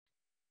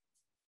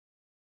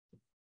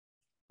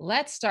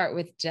let's start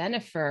with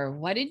Jennifer.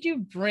 What did you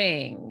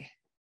bring?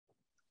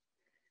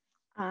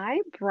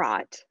 I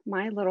brought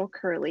my little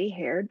curly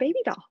haired baby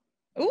doll.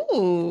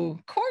 Ooh,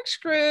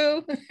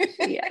 corkscrew.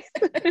 Yes.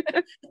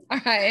 All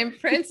right. And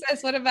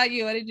Princess, what about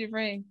you? What did you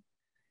bring?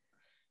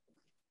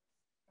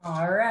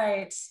 All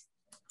right.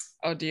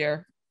 Oh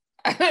dear.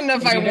 I don't know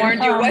if I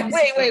warned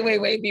you.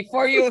 Wait.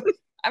 Before you,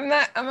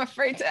 I'm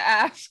afraid to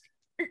ask.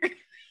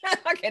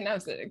 Okay, no, I'm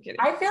kidding.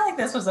 I feel like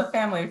this was a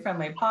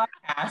family-friendly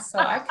podcast, so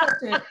I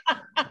kept it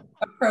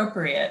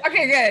appropriate.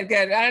 Okay,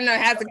 good. I don't know.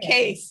 It has a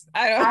case.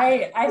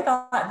 I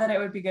thought that it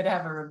would be good to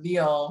have a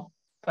reveal,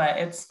 but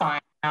it's fine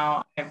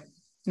now.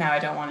 I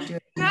don't want to do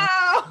it anymore.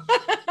 No.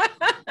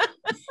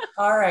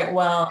 All right.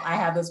 Well, I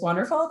have this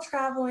wonderful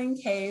traveling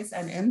case,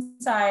 and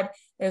inside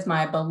is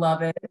my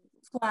beloved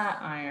flat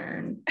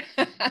iron.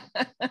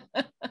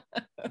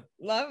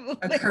 Lovely.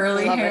 A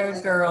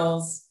curly-haired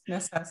girl's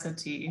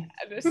necessity.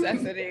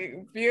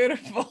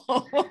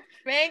 Beautiful.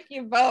 Thank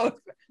you both.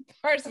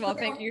 First of all,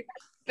 thank you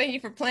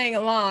for playing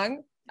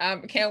along.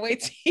 Can't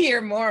wait to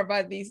hear more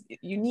about these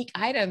unique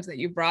items that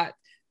you brought.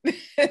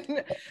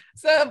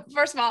 So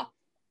first of all,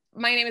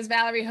 my name is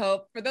Valerie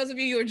Hope. For those of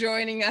you who are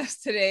joining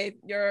us today,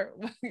 you're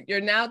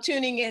now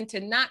tuning in to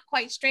Not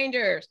Quite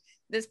Strangers.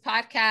 This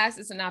podcast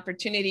is an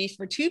opportunity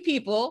for two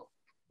people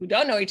who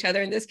don't know each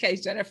other, in this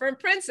case, Jennifer and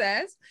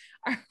Princess,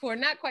 who are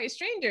not quite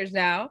strangers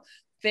now.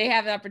 They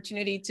have the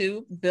opportunity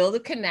to build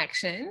a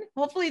connection.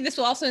 Hopefully this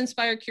will also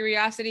inspire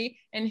curiosity.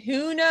 And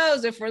who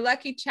knows, if we're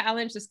lucky,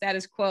 challenge the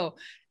status quo,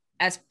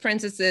 as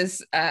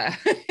Princess's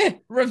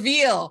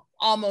reveal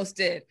almost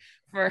did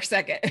for a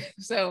second.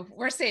 So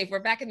we're safe. We're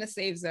back in the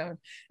safe zone.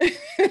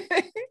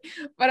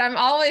 But I'm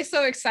always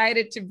so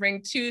excited to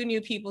bring two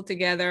new people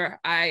together.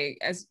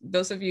 As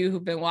those of you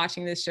who've been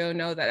watching this show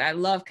know, that I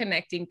love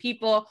connecting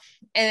people.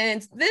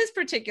 And in this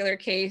particular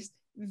case,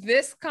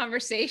 this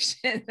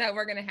conversation that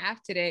we're going to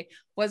have today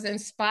was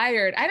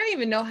inspired. I don't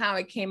even know how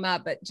it came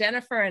up, but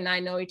Jennifer and I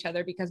know each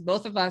other because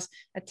both of us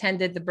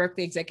attended the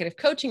Berkeley Executive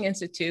Coaching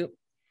Institute.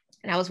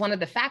 And I was one of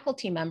the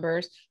faculty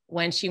members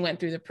when she went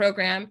through the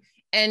program,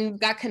 and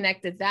got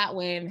connected that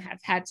way, and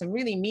have had some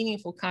really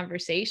meaningful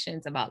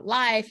conversations about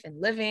life and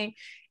living.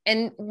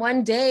 And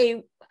one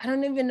day, I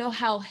don't even know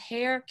how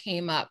hair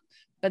came up,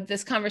 but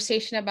this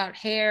conversation about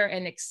hair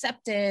and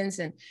acceptance,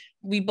 and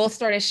we both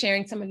started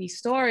sharing some of these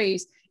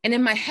stories. And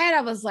in my head,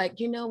 I was like,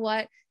 you know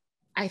what?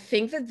 I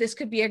think that this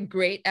could be a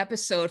great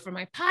episode for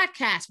my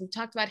podcast. We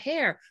talked about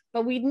hair,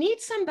 but we need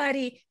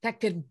somebody that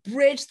could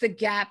bridge the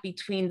gap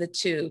between the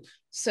two.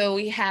 So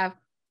we have,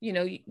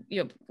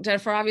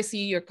 Jennifer, obviously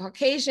you're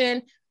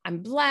Caucasian, I'm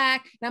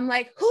Black. And I'm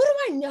like, who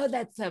do I know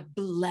that's a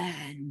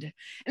blend?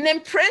 And then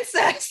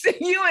Princess,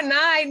 you and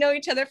I know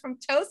each other from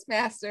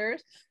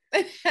Toastmasters.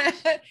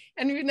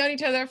 And we've known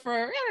each other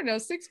for,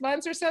 6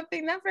 months or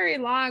something, not very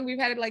long. We've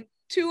had like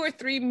 2 or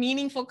 3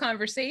 meaningful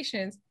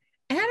conversations.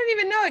 And I didn't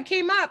even know it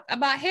came up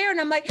about hair.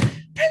 And I'm like,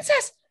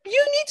 Princess, you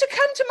need to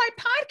come to my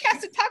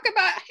podcast to talk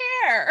about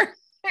hair.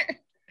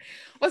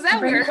 Was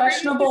that weird?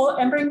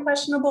 Bring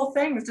questionable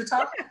things to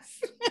talk.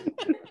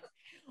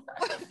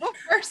 Well,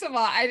 first of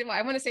all,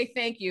 I want to say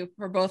thank you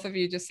for both of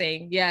you just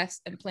saying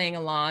yes and playing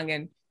along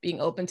and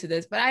being open to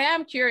this. But I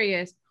am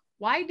curious,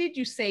 why did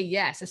you say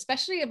yes,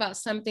 especially about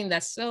something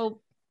that's so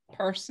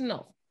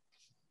personal?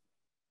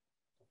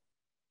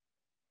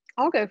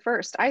 I'll go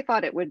first. I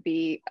thought it would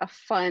be a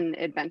fun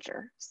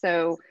adventure.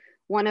 So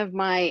one of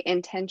my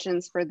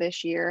intentions for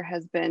this year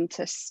has been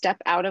to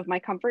step out of my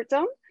comfort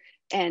zone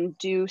and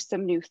do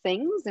some new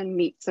things and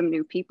meet some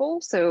new people.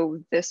 So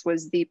this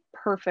was the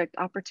perfect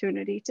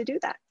opportunity to do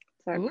that.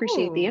 So I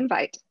appreciate the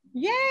invite.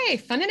 Yay,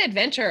 fun and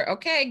adventure.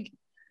 Okay,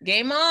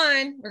 game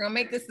on. We're gonna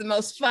make this the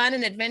most fun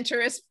and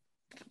adventurous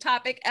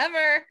topic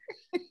ever.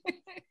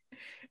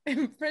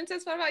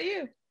 Princess, what about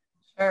you?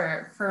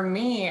 Sure. For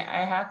me,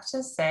 I have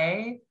to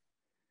say,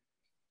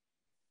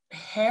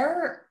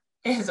 hair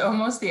is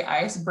almost the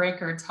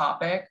icebreaker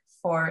topic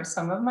for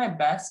some of my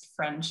best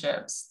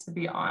friendships, to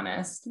be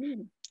honest.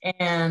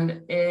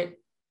 And it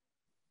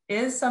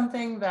is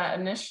something that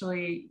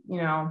initially,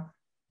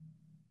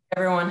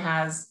 everyone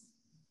has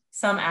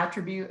some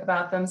attribute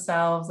about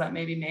themselves that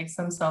maybe makes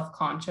them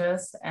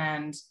self-conscious.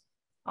 And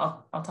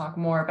I'll talk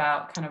more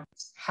about kind of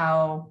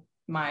how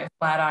my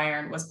flat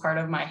iron was part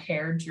of my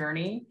hair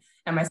journey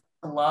and my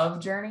love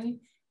journey.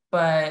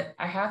 But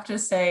I have to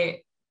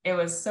say, it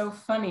was so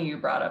funny you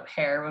brought up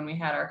hair when we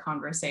had our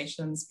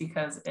conversations,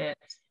 because it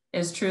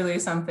is truly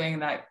something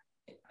that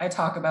I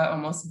talk about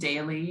almost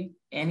daily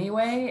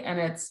anyway. And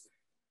it's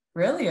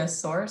really a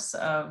source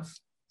of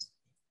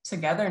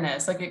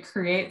togetherness. Like, it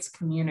creates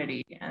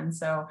community. And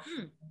so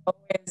I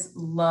always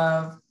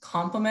love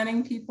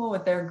complimenting people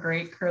with their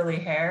great curly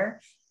hair.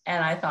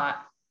 And I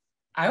thought,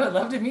 I would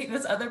love to meet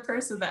this other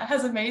person that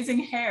has amazing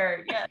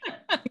hair. Yeah.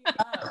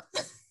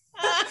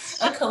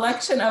 A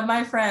collection of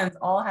my friends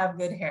all have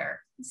good hair.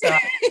 So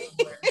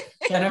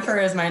Jennifer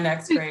is my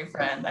next great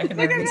friend. I can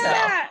already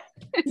tell.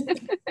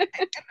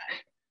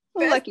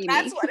 Lucky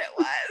that's me. what it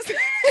was.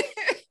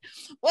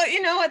 Well,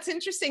 what's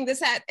interesting,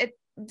 it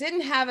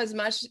didn't have as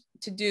much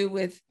to do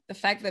with the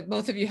fact that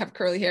both of you have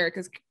curly hair,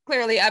 because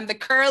clearly I'm the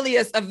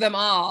curliest of them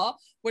all,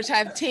 which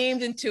I've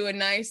tamed into a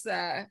nice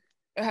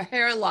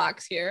hair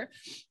locks here.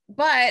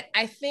 But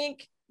I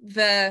think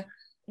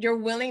your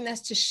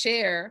willingness to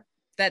share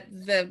that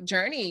the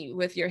journey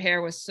with your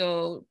hair was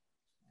so,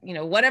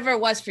 whatever it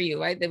was for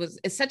you, right?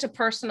 It's such a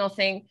personal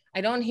thing.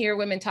 I don't hear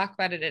women talk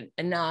about it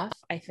enough.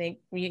 I think,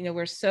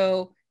 we're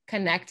so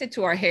connected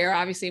to our hair,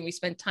 obviously, and we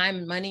spend time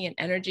and money and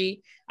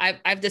energy.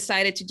 I've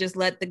decided to just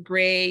let the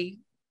gray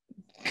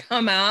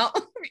come out.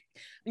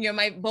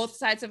 Both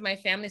sides of my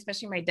family,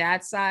 especially my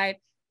dad's side,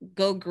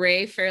 go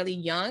gray fairly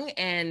young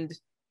and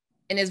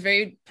is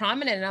very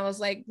prominent. And I was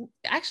like,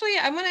 actually,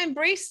 I want to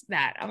embrace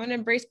that. I want to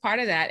embrace part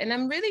of that. And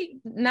I'm really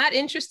not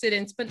interested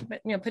in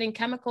putting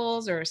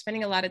chemicals or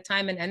spending a lot of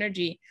time and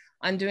energy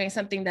on doing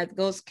something that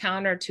goes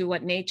counter to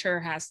what nature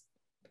has,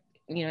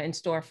 in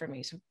store for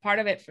me. So part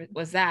of it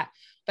was that.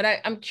 But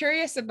I'm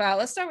curious about,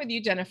 let's start with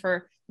you,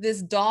 Jennifer,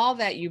 this doll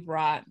that you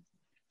brought.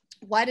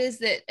 What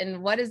is it,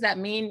 and what does that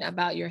mean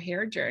about your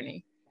hair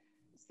journey?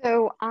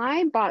 So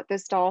I bought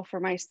this doll for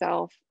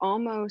myself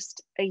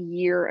almost a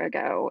year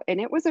ago,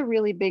 and it was a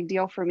really big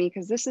deal for me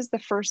because this is the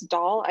first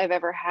doll I've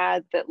ever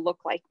had that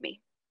looked like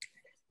me.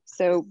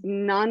 So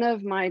none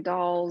of my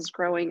dolls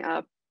growing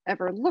up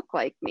ever looked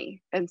like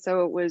me. And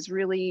so it was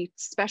really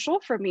special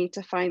for me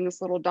to find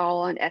this little doll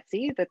on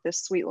Etsy that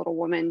this sweet little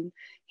woman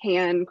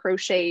hand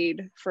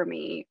crocheted for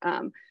me,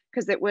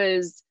 because it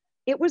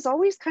was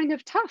always kind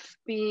of tough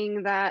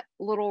being that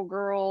little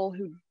girl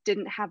who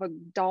didn't have a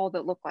doll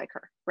that looked like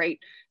her, right?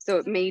 So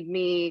it made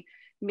me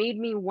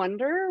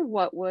wonder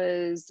what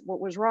was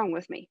wrong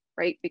with me,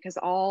 right? Because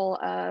all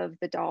of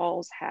the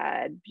dolls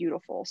had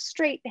beautiful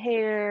straight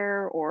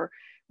hair or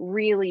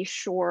really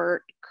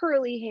short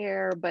curly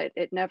hair, but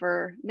it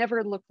never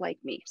looked like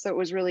me. So it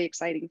was really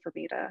exciting for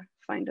me to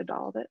find a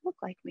doll that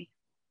looked like me.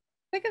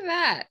 Look at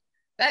that.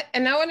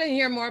 And I want to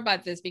hear more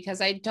about this, because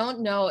I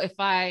don't know if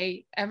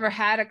I ever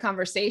had a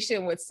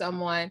conversation with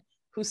someone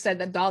who said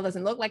the doll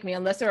doesn't look like me,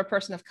 unless they're a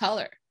person of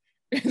color.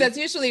 That's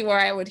usually where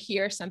I would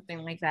hear something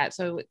like that.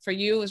 So for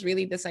you, it was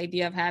really this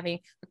idea of having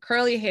a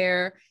curly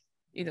hair,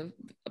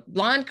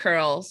 blonde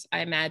curls, I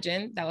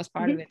imagine that was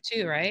part of it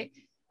too, right?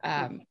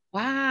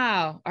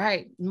 Wow. All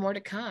right. More to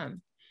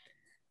come.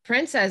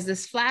 Princess,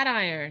 this flat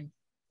iron.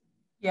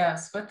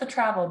 Yes, with the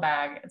travel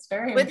bag. It's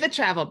the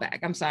travel bag.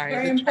 I'm sorry.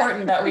 Very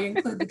important that we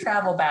include the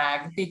travel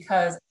bag,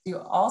 because you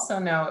also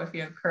know, if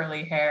you have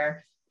curly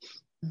hair,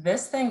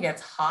 this thing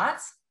gets hot,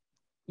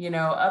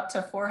 up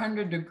to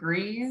 400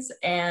 degrees.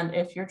 And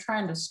if you're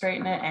trying to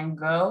straighten it and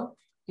go,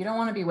 you don't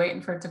want to be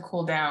waiting for it to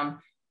cool down.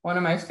 One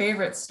of my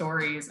favorite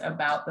stories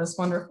about this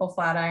wonderful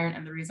flat iron,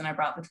 and the reason I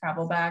brought the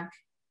travel bag,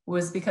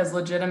 was because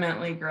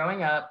legitimately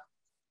growing up,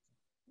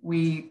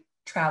 we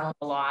traveled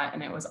a lot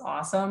and it was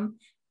awesome.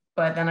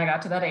 But then I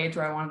got to that age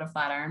where I wanted to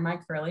flat iron my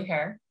curly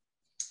hair.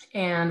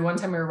 And one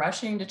time we were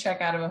rushing to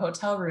check out of a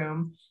hotel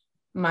room.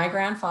 My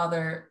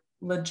grandfather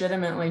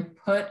legitimately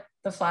put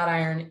the flat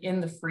iron in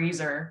the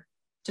freezer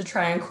to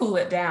try and cool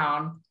it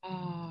down.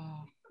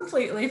 Oh.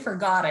 Completely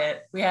forgot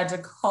it. We had to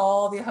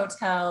call the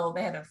hotel.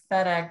 They had to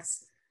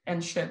FedEx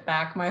and ship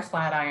back my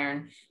flat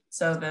iron.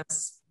 So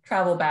this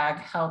travel bag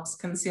helps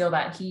conceal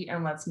that heat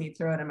and lets me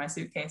throw it in my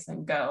suitcase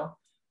and go.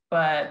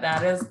 But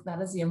that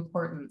is the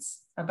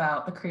importance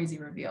about the crazy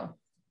reveal.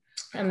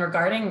 And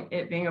regarding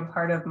it being a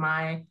part of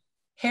my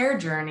hair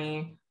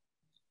journey,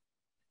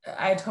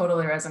 I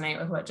totally resonate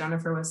with what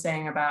Jennifer was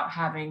saying about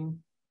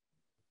having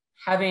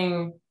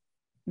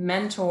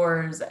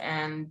mentors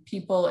and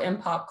people in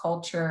pop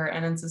culture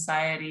and in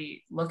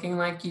society looking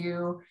like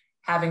you,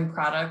 having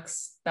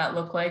products that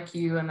look like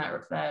you and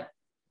that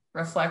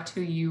reflect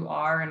who you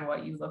are and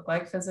what you look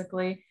like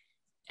physically.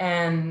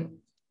 And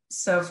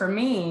so for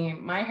me,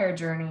 my hair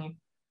journey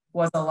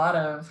was a lot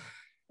of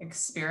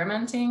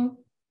experimenting.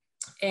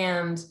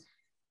 And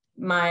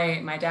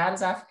my dad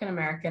is African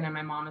American and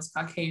my mom is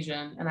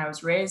Caucasian, and I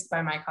was raised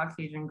by my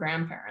Caucasian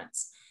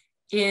grandparents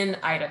in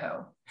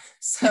Idaho.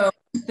 So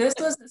this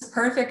was this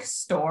perfect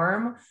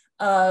storm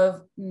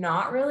of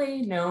not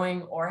really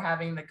knowing or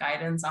having the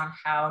guidance on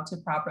how to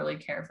properly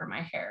care for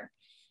my hair.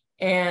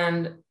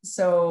 And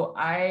so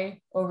I,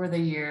 over the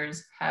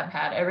years, have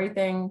had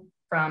everything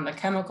from the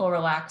chemical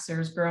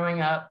relaxers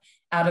growing up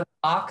out of the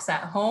box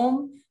at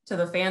home to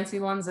the fancy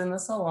ones in the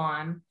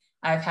salon.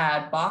 I've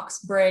had box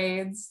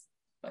braids,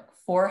 like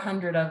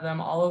 400 of them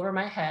all over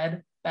my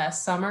head.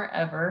 Best summer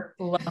ever.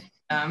 Love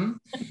them.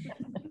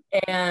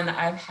 And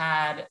I've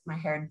had my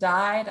hair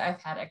dyed.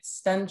 I've had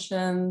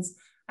extensions.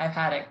 I've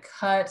had it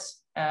cut,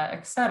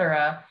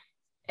 etc.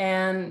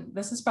 And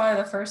this is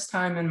probably the first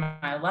time in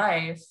my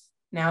life,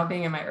 now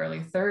being in my early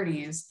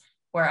 30s,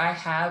 where I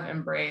have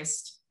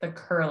embraced the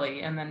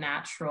curly and the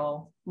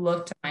natural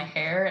look to my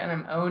hair, and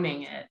I'm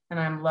owning it and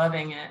I'm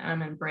loving it.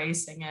 I'm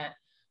embracing it.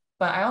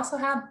 But I also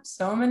have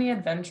so many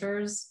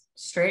adventures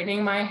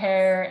straightening my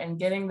hair and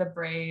getting the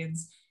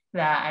braids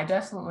that I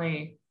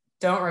definitely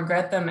don't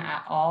regret them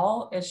at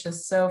all. It's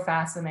just so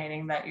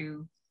fascinating that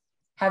you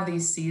have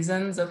these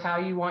seasons of how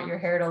you want your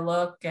hair to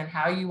look and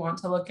how you want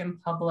to look in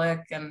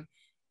public and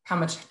how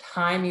much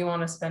time you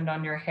want to spend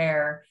on your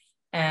hair.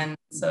 And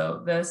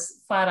so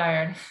this flat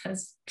iron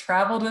has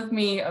traveled with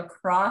me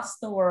across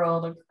the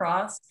world,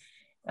 across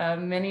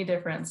many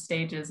different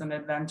stages and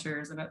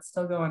adventures, and it's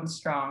still going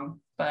strong.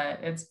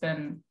 But it's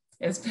been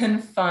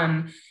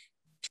fun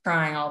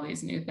trying all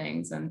these new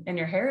things, and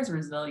your hair is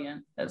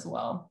resilient as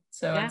well.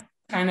 So it's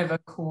kind of a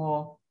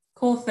cool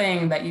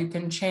thing that you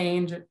can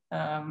change.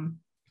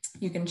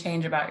 You can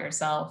change about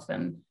yourself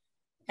and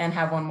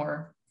have one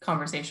more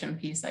conversation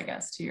piece, I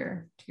guess, to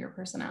your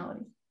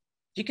personality.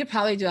 You could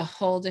probably do a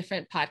whole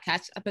different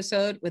podcast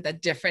episode with a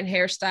different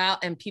hairstyle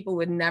and people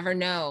would never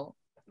know.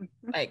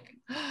 Like,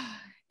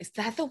 is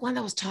that the one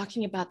that was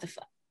talking about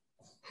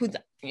who knew?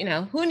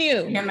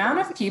 The amount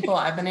of people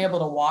I've been able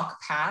to walk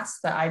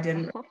past that I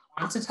didn't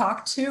want to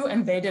talk to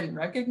and they didn't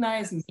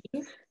recognize me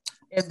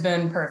has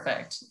been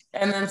perfect.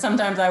 And then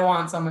sometimes I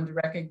want someone to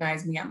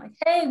recognize me. I'm like,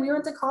 hey, we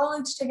went to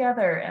college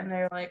together. And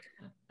they're like,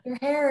 your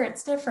hair,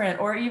 it's different.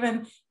 Or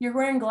even you're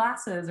wearing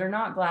glasses or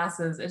not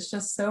glasses. It's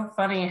just so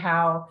funny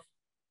how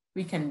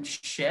we can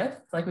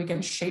shift, like we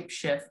can shape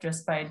shift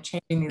just by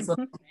changing these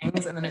little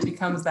things. And then it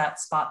becomes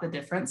that spot the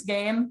difference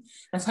game. And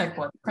it's like,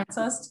 what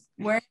princess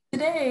wearing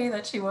today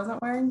that she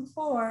wasn't wearing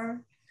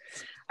before?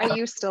 I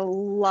used to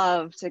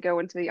love to go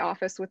into the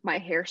office with my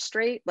hair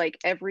straight like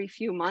every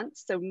few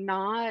months. So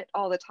not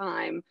all the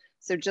time.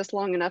 So just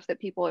long enough that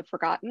people had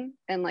forgotten.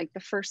 And like the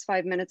first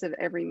 5 minutes of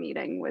every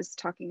meeting was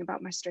talking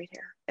about my straight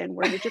hair and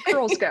where did your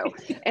curls go?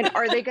 And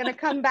are they going to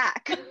come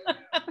back?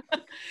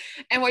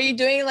 And were you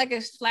doing like a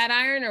flat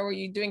iron or were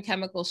you doing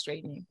chemical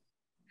straightening?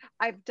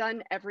 I've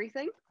done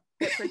everything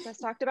that Princess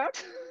talked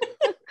about,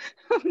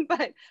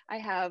 but I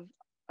have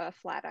a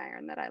flat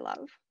iron that I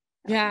love.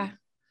 Yeah.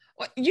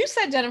 Well, you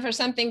said, Jennifer,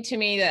 something to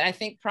me that I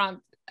think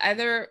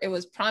either it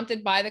was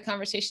prompted by the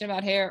conversation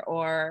about hair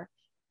or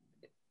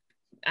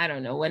I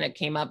don't know when it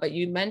came up, but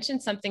you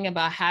mentioned something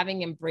about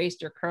having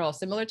embraced your curls,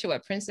 similar to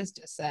what Princess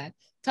just said.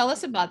 Tell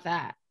us about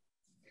that.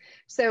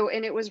 So,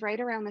 and it was right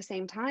around the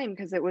same time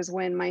because it was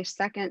when my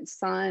second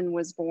son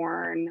was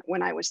born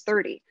when I was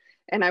 30.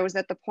 And I was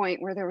at the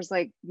point where there was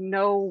like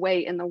no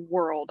way in the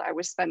world I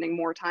was spending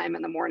more time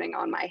in the morning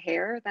on my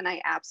hair than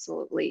I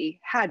absolutely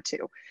had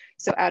to.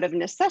 So out of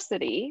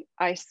necessity,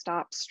 I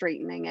stopped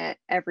straightening it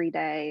every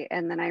day.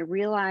 And then I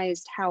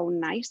realized how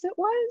nice it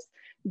was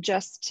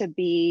just to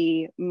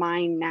be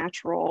my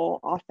natural,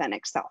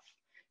 authentic self.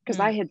 Because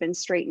I had been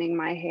straightening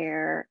my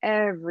hair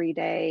every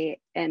day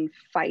and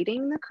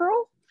fighting the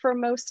curl for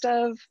most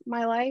of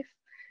my life.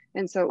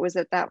 And so it was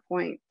at that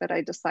point that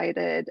I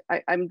decided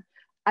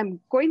I'm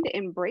going to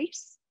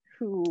embrace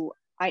who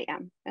I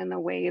am and the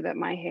way that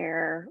my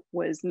hair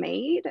was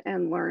made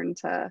and learn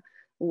to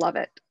love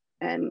it.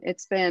 And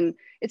it's been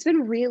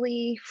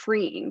really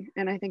freeing.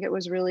 And I think it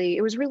was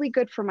really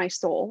good for my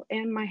soul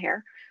and my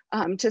hair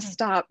to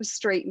stop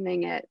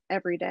straightening it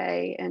every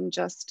day and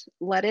just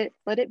let it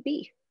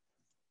be.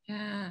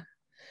 Yeah.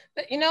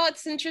 But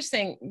it's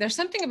interesting. There's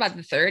something about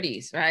the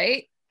 30s,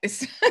 right?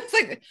 It's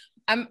like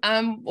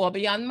I'm well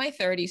beyond my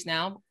 30s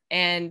now.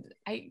 And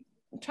I'm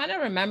trying to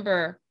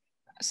remember.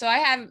 So I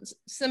have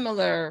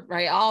similar,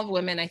 right? All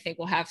women, I think,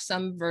 will have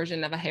some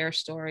version of a hair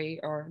story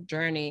or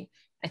journey.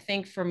 I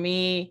think for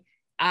me,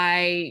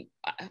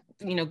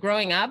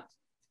 growing up,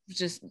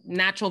 just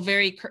natural,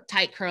 very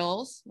tight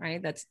curls,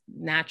 right? That's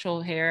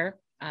natural hair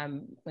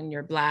when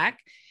you're Black,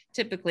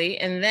 typically.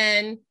 And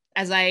then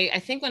as I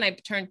think when I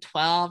turned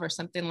 12 or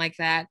something like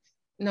that,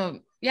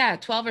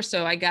 12 or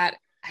so, I got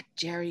a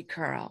Jerry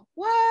curl.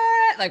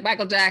 What? Like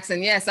Michael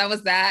Jackson. Yes, I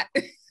was that.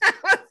 I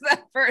was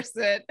that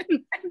person.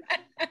 And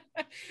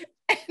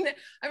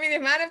I mean, the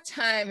amount of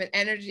time and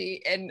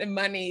energy and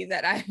money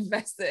that I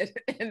invested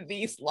in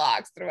these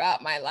locks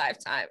throughout my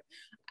lifetime.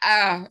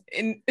 I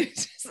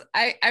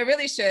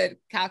really should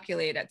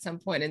calculate at some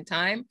point in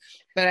time,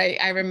 but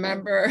I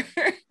remember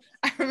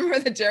I remember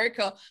the Jerry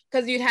curl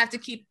because you'd have to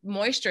keep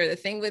moisture. The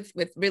thing with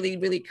really,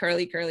 really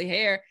curly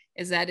hair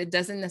is that it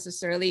doesn't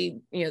necessarily,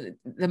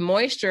 the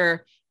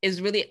moisture is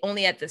really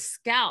only at the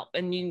scalp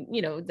and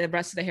the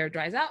rest of the hair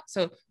dries out.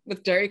 So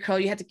with Jerry curl,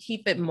 you had to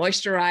keep it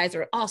moisturized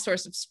or all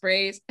sorts of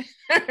sprays.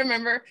 I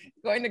remember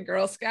going to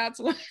Girl Scouts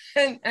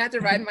and I had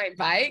to ride my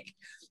bike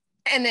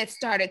and it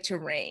started to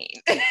rain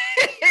and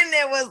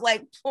it was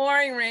like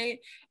pouring rain.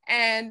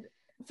 And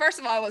first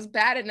of all, it was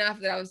bad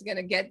enough that I was going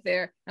to get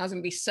there and I was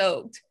going to be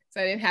soaked. So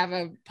I didn't have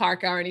a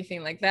parka or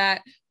anything like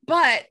that.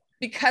 But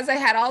because I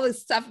had all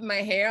this stuff in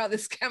my hair, all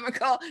this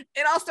chemical,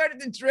 it all started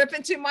to drip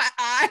into my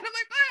eye. And I'm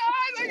like, my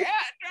eyes are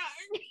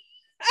drying.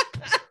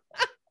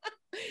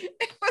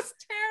 It was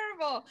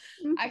terrible.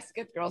 I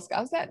skipped Girl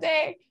Scouts that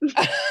day.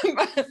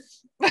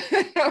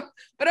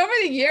 But over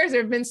the years,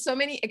 there have been so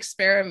many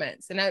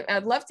experiments. And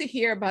I'd love to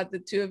hear about the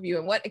two of you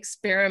and what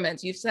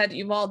experiments. You've said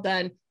you've all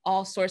done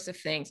all sorts of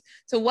things.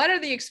 So what are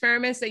the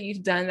experiments that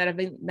you've done that have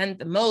been meant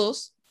the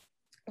most?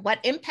 What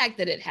impact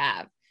did it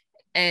have?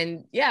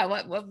 And yeah,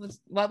 what was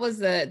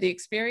the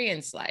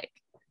experience like?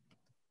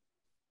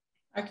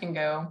 I can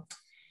go.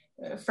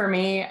 for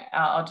me,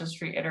 I'll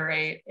just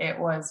reiterate, it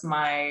was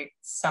my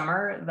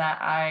summer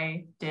that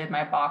I did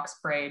my box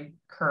braid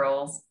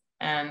curls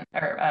or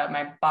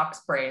my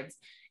box braids,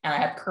 and I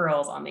had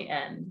curls on the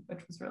end,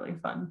 which was really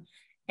fun.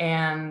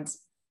 And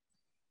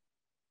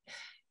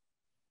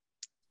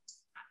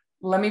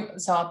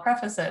so I'll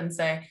preface it and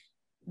say,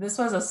 this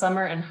was a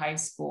summer in high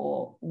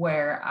school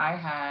where I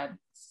had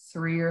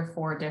 3 or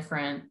 4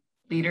 different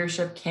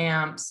leadership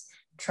camps,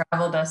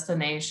 travel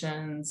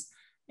destinations,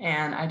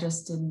 and I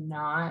just did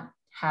not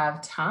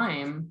have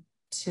time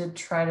to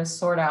try to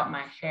sort out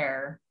my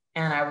hair.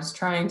 And I was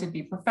trying to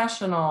be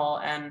professional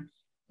and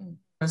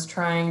was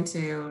trying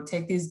to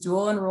take these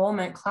dual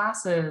enrollment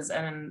classes.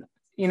 And,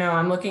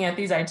 I'm looking at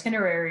these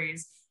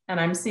itineraries and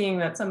I'm seeing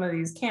that some of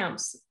these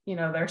camps,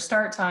 their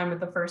start time with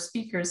the first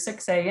speaker is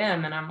 6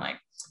 a.m. And I'm like,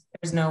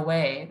 there's no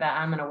way that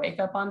I'm going to wake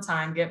up on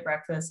time, get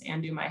breakfast,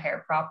 and do my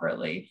hair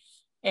properly.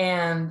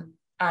 And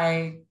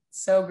I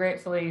so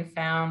gratefully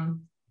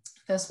found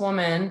this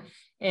woman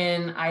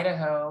in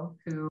Idaho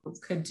who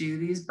could do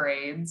these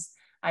braids.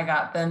 I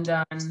got them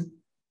done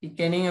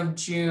beginning of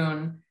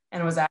June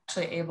and was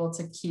actually able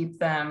to keep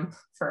them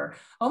for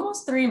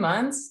almost 3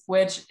 months,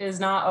 which is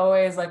not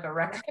always like a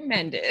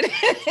recommended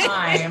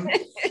time.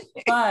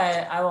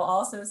 But I will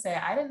also say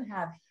I didn't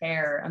have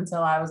hair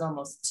until I was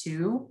almost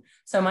 2.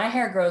 So my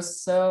hair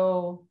grows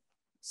so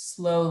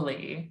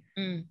slowly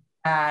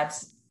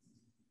that,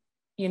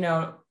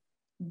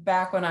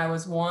 back when I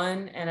was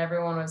 1 and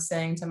everyone was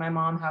saying to my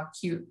mom how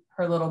cute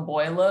her little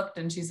boy looked,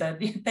 and she said,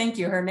 thank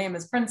you, her name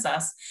is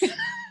Princess. It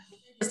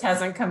just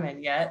hasn't come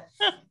in yet.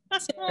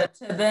 To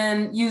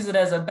then use it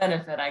as a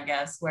benefit, I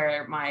guess,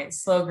 where my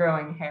slow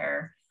growing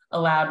hair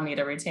allowed me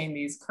to retain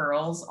these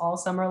curls all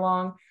summer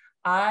long.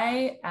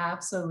 I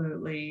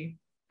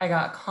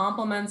got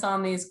compliments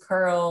on these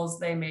curls.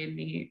 They made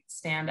me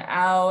stand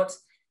out.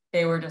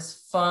 They were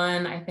just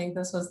fun. I think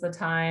this was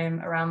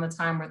around the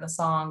time where the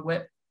song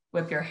Whip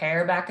Your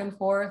Hair Back and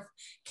Forth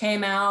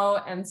came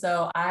out. And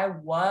so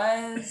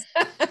and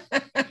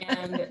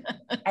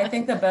I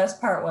think the best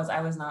part was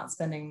I was not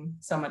spending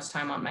so much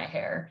time on my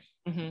hair.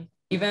 Mm-hmm.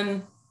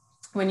 Even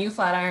when you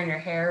flat iron your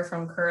hair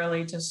from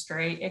curly to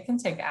straight, it can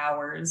take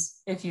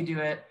hours if you do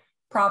it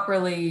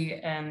properly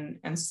and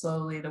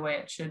slowly, the way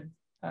it should,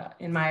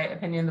 in my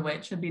opinion, the way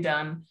it should be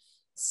done.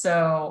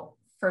 So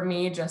for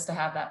me, just to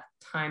have that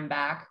time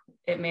back,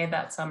 it made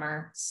that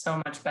summer so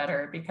much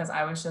better, because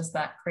I was just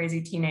that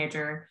crazy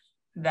teenager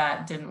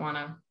that didn't want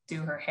to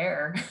do her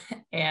hair.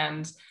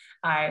 And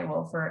I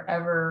will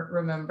forever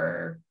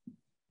remember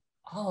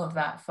all of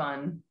that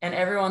fun. And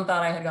everyone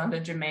thought I had gone to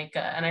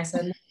Jamaica. And I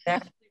said, they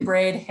actually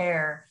braid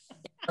hair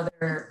in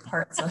other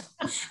parts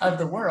of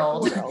the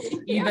world,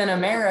 even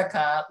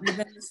America,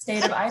 even the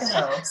state of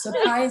Idaho,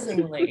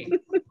 surprisingly.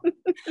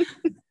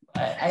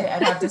 But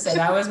I'd have to say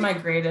that was my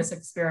greatest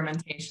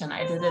experimentation.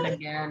 I did it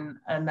again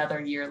another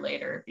year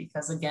later,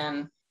 because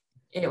again,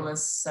 it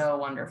was so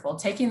wonderful.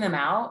 Taking them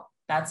out,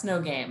 that's no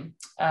game.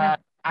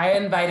 I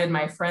invited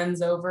my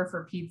friends over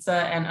for pizza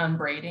and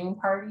unbraiding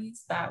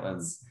parties. That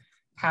was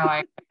how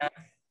I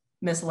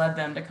misled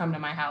them to come to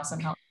my house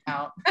and help me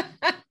out.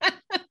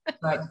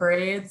 But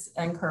braids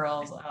and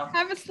curls.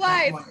 Have a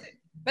slide.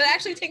 But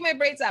actually take my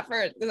braids out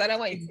first, because I don't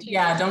want you to.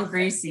 Yeah, don't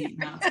grease eat.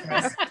 No, it's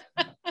gross.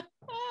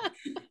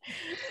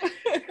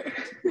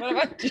 What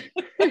about you?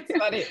 That's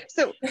funny.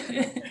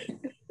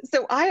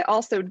 So I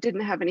also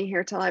didn't have any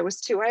hair till I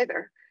was 2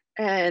 either.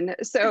 And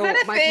so is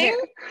that a thing?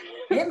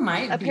 It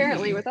might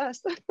apparently be. with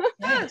us.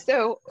 Yeah.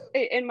 So,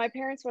 and my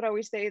parents would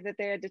always say that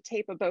they had to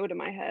tape a bow to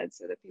my head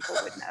so that people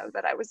would know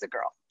that I was a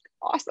girl.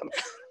 Awesome.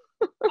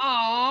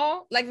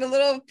 Oh, like the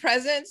little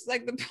presents,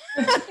 like the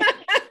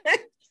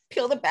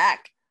peel the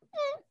back.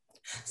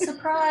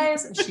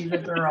 Surprise, she's a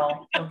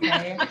girl.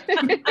 Okay.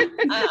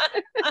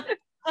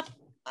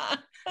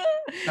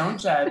 Don't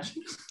judge.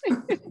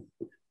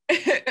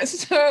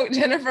 So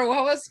Jennifer,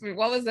 what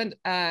was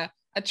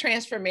a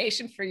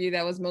transformation for you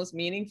that was most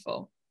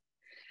meaningful?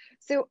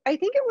 So I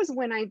think it was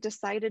when I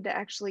decided to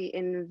actually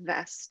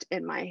invest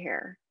in my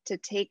hair, to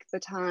take the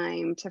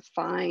time to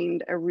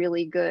find a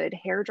really good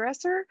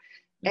hairdresser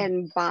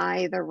and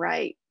buy the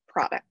right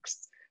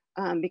products.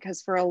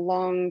 Because for a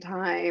long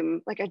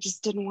time, like, I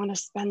just didn't want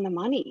to spend the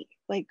money.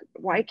 Like,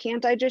 why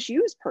can't I just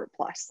use Pert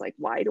Plus? Like,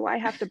 why do I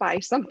have to buy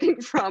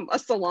something from a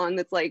salon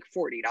that's like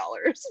 $40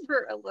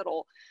 for a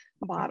little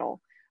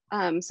bottle?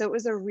 So it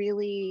was a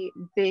really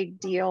big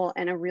deal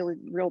and a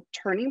real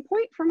turning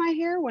point for my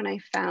hair when I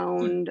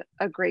found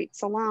a great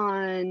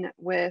salon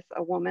with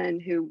a woman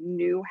who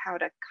knew how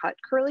to cut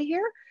curly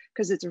hair,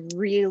 because it's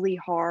really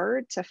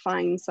hard to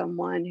find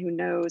someone who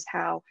knows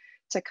how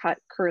to cut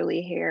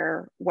curly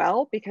hair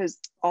well, because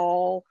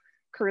all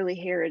curly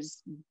hair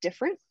is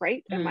different,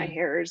 right? And my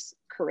hair is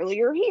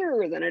curlier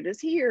here than it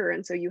is here.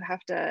 And so you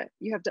have to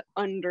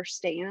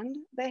understand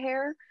the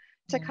hair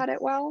to cut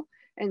it well.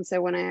 And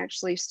so when I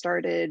actually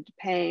started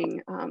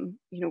paying,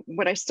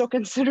 what I still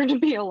consider to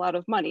be a lot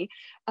of money,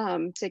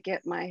 to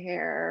get my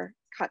hair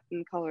cut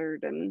and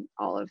colored and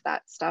all of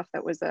that stuff,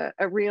 that was a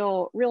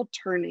real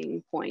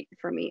turning point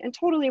for me, and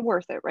totally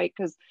worth it, right?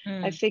 Because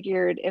I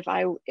figured if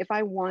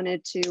I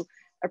wanted to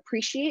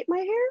appreciate my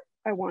hair,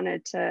 I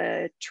wanted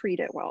to treat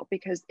it well,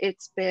 because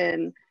it's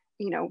been,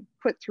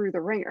 put through the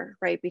ringer,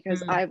 right?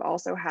 Because I've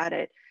also had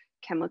it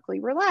chemically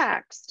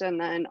relaxed. And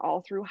then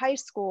all through high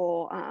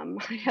school,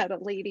 I had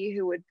a lady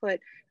who would put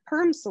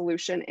perm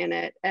solution in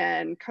it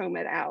and comb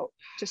it out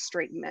to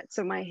straighten it.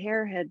 So my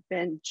hair had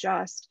been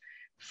just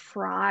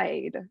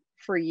fried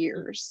for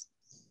years.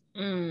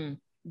 Beaten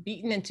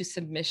into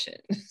submission.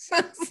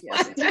 Yes.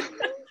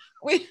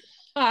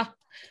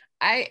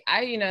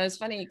 It's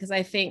funny because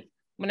I think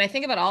when I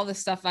think about all the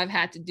stuff I've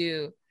had to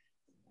do,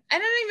 I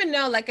don't even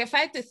know, like if I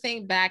had to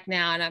think back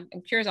now, and I'm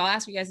curious, I'll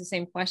ask you guys the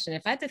same question.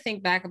 If I had to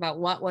think back about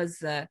what was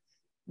the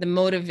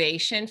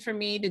motivation for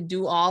me to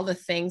do all the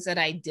things that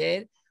I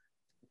did,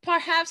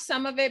 perhaps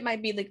some of it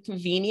might be the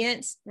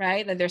convenience,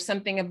 right? Like there's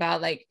something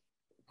about like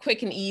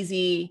quick and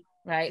easy,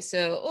 right?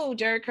 So,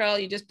 Jerry curl,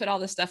 you just put all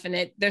the stuff in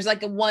it. There's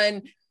like a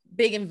one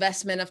big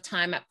investment of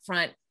time up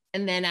front.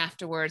 And then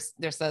afterwards,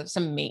 there's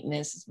some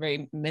maintenance. It's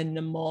very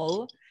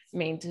minimal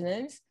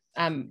maintenance.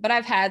 But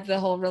I've had the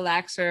whole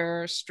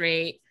relaxer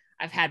straight.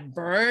 I've had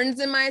burns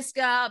in my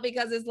scalp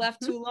because it's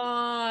left too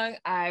long.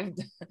 I've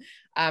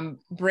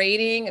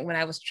braiding when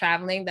I was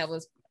traveling. That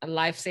was a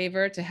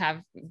lifesaver to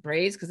have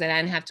braids, because I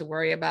didn't have to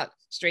worry about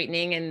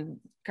straightening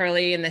and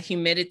curly and the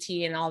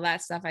humidity and all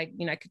that stuff. I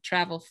could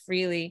travel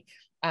freely.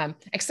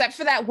 Except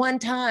for that one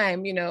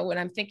time, when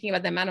I'm thinking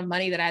about the amount of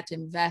money that I had to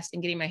invest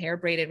in getting my hair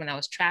braided when I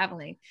was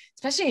traveling,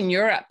 especially in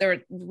Europe.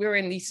 We were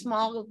in these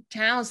small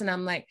towns, and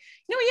I'm like,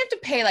 you have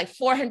to pay like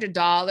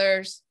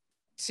 $400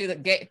 to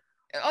get,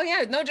 oh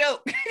yeah, no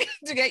joke,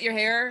 to get your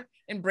hair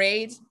in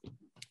braids.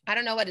 I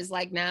don't know what it's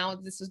like now.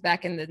 This was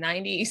back in the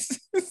 90s.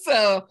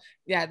 So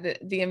yeah,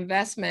 the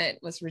investment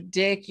was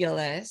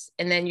ridiculous.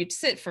 And then you'd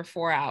sit for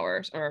 4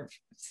 hours or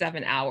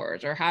 7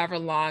 hours or however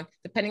long,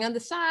 depending on the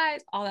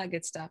size, all that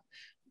good stuff.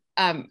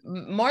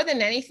 More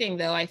than anything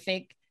though, I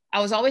think I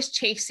was always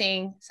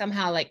chasing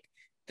somehow like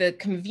the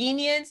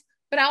convenience,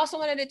 but I also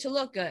wanted it to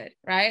look good,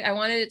 right? I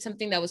wanted it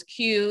something that was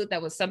cute,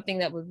 that was something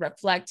that would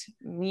reflect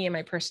me and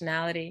my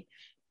personality.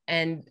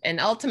 And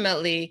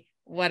ultimately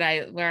where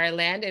I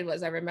landed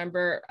was, I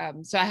remember,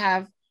 so I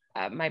have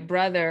my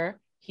brother,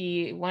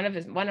 one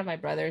of my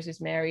brothers is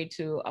married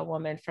to a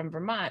woman from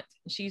Vermont.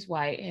 She's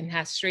white and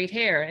has straight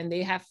hair, and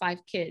they have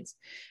 5 kids,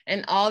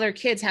 and all their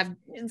kids have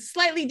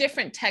slightly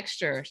different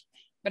textures.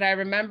 But I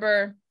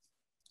remember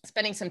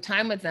spending some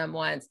time with them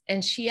once,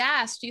 and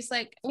she's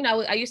like,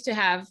 I used to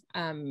have,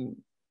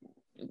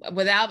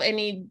 without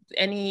any,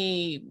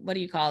 what do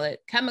you call it,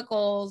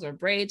 chemicals or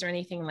braids or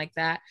anything like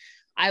that,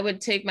 I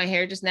would take my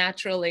hair just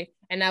naturally,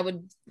 and I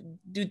would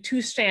do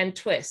 2-strand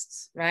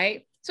twists,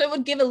 right? So it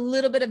would give a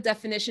little bit of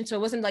definition. So it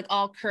wasn't like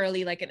all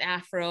curly like an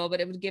afro, but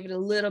it would give it a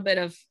little bit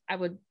of, I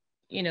would,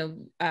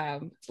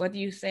 what do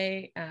you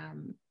say?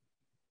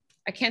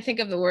 I can't think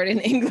of the word in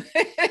English.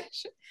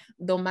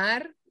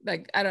 Domar,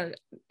 like, I don't,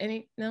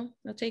 no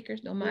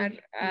takers,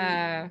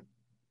 domar.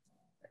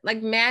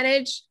 Like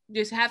manage,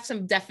 just have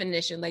some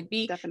definition, like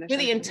be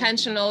really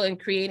intentional in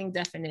creating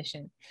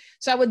definition.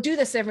 So I would do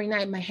this every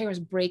night. My hair was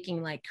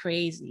breaking like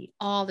crazy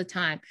all the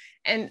time.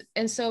 And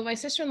so my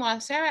sister-in-law,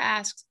 Sarah,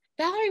 asked,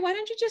 Valerie, why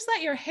don't you just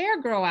let your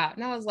hair grow out?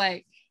 And I was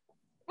like,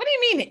 what do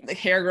you mean the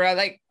hair grow?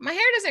 Like my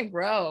hair doesn't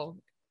grow.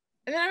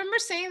 And then I remember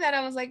saying that,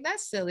 I was like,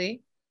 that's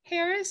silly.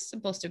 Hair is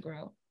supposed to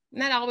grow.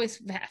 Not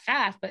always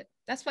fast, but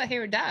that's what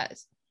hair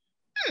does.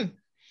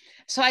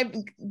 So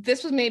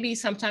this was maybe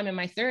sometime in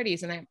my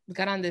 30s, and I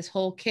got on this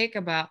whole kick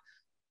about,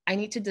 I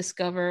need to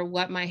discover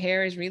what my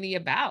hair is really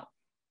about.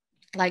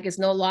 Like, it's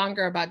no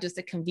longer about just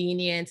the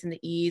convenience and the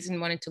ease and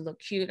wanting to look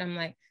cute. I'm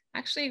like,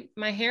 actually,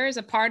 my hair is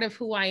a part of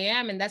who I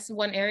am. And that's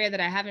one area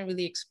that I haven't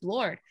really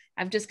explored.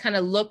 I've just kind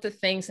of looked at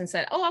things and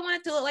said, oh, I want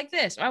it to look like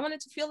this, or I want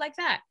it to feel like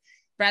that,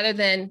 rather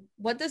than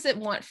what does it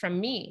want from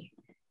me?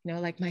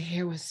 Like my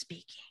hair was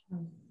speaking.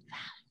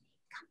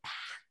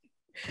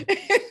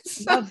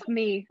 So, love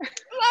me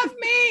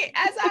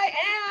as I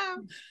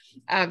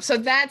am. So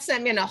that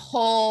sent me in a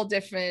whole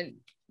different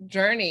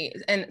journey.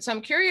 And so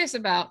I'm curious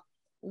about,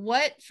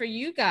 what for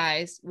you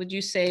guys would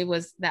you say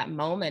was that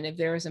moment, if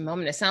there was a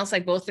moment? It sounds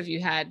like both of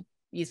you had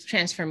these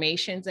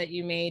transformations that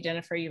you made.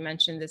 Jennifer, you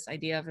mentioned this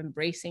idea of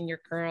embracing your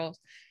curls.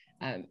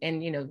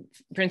 And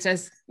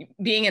Princess,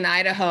 being in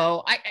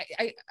Idaho,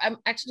 I'm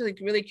actually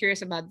really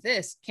curious about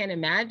this. Can't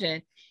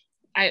imagine.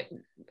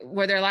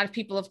 Were there a lot of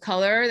people of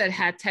color that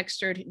had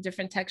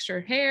different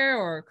textured hair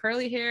or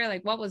curly hair?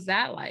 Like, what was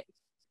that like?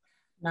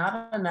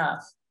 Not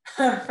enough,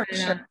 for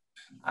sure.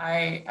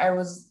 I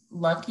was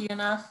lucky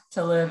enough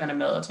to live in a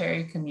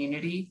military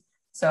community.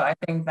 So I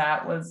think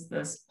that was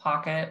this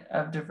pocket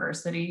of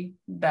diversity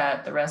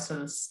that the rest of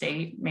the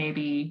state,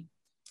 maybe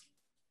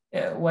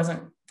it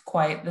wasn't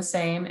quite the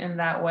same in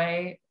that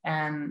way.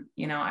 And,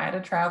 I had to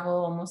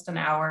travel almost an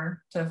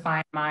hour to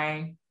find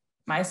my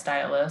my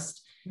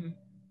stylist. Mm-hmm.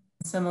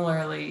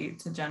 Similarly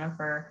to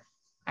Jennifer,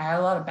 I had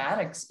a lot of bad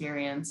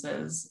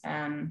experiences,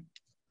 and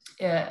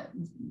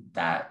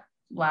that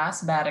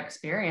last bad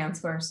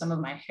experience where some of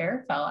my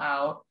hair fell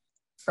out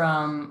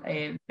from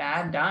a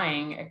bad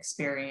dyeing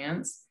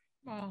experience,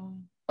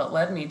 what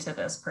led me to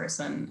this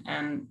person.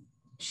 And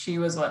she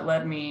was what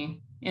led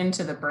me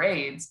into the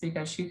braids,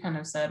 because she kind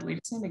of said, we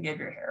just need to give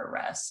your hair a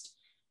rest.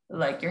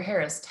 Like, your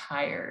hair is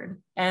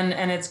tired.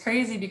 And it's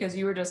crazy because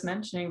you were just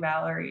mentioning,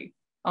 Valerie,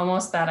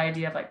 almost that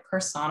idea of like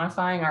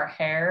personifying our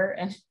hair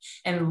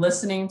and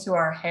listening to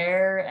our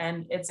hair.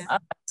 And it's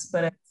us,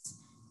 but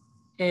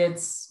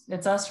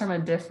it's us from a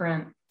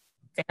different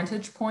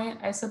vantage point,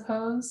 I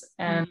suppose.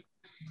 And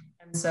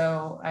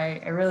so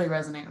I really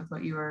resonate with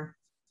what you were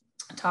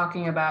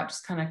talking about,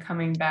 just kind of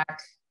coming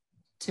back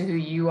to who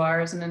you are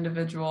as an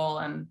individual,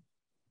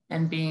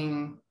 and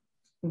being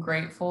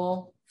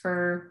grateful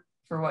for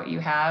what you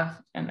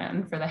have,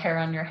 and for the hair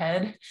on your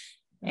head.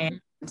 And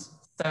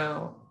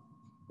so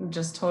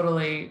just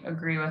totally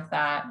agree with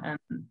that.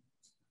 And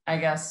I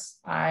guess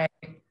I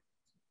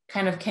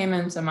kind of came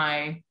into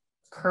my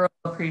curl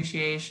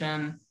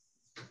appreciation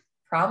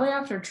probably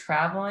after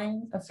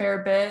traveling a fair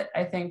bit.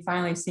 I think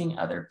finally seeing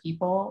other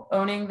people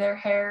owning their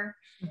hair,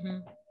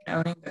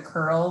 owning the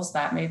curls,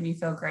 that made me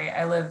feel great.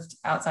 I lived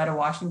outside of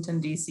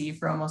Washington, D.C.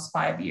 for almost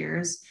 5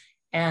 years,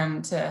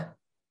 and to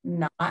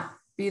not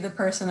be the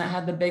person that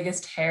had the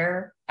biggest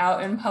hair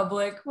out in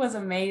public was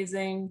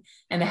amazing.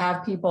 And to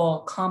have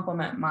people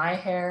compliment my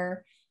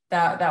hair,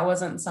 that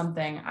wasn't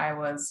something I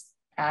was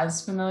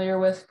as familiar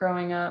with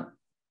growing up.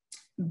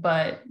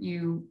 But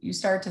you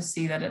start to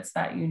see that it's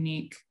that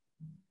unique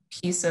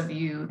piece of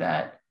you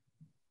that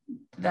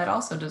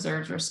also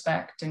deserves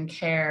respect and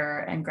care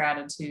and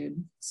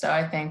gratitude. So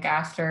I think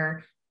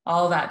after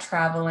all that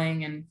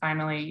traveling and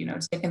finally,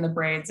 taking the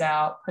braids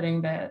out,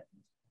 putting the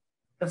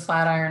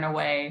flat iron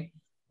away,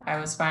 I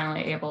was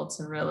finally able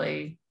to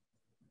really,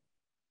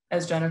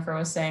 as Jennifer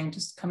was saying,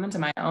 just come into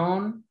my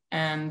own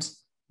and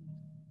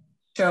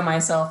show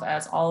myself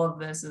as all of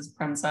this is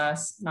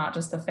Princess, not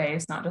just the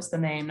face, not just the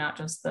name, not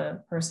just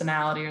the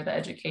personality or the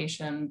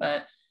education,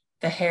 but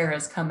the hair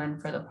is coming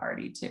for the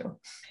party too.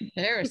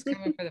 Hair is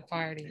coming for the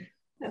party.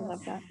 I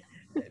love that.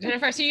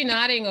 Jennifer, I see you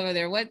nodding over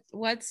there.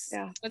 What's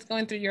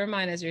going through your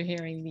mind as you're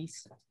hearing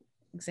these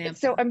examples?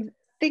 So I'm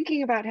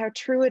thinking about how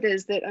true it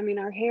is that,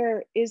 our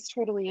hair is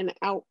totally an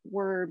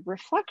outward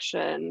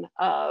reflection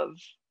of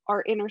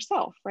our inner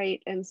self,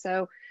 right? And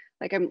so,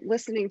 like, I'm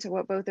listening to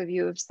what both of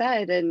you have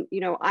said, and,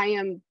 I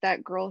am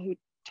that girl who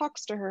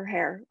talks to her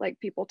hair like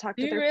people talk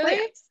to their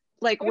plants.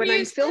 Like, when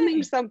I'm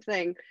filming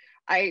something,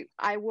 I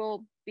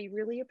will be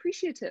really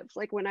appreciative.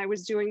 Like, when I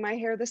was doing my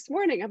hair this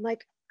morning, I'm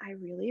like, I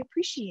really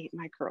appreciate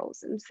my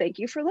curls and thank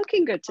you for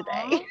looking good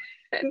today.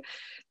 And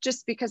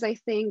just because I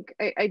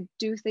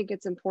do think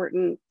it's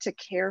important to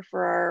care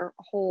for our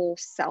whole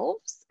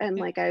selves. And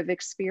like, I've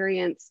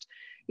experienced,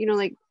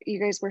 like you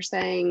guys were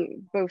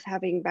saying, both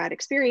having bad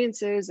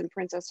experiences, and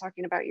Princess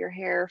talking about your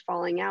hair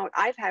falling out.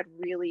 I've had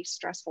really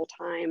stressful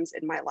times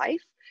in my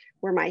life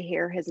where my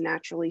hair has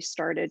naturally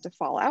started to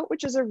fall out,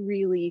 which is a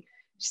really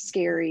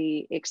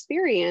scary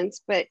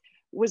experience, but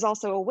was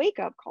also a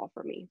wake-up call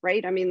for me,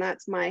 right? I mean,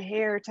 that's my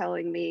hair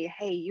telling me,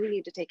 hey, you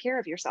need to take care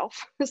of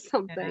yourself.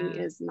 Something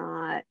is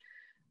not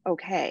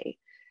okay.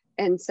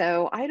 And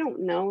so I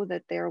don't know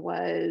that there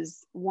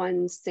was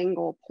one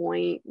single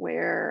point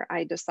where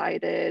I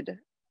decided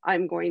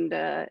I'm going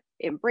to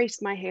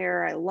embrace my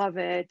hair, I love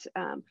it,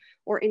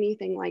 or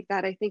anything like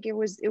that. I think it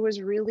was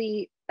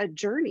really a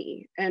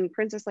journey. And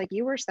Princess, like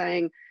you were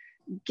saying,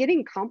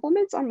 getting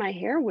compliments on my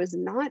hair was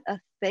not a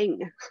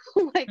thing.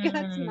 Like,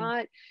 that's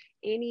not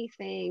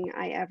anything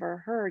I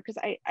ever heard,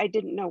 because I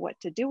didn't know what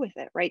to do with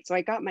it, right? So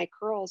I got my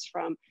curls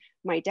from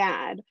my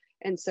dad.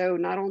 And so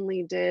not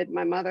only did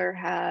my mother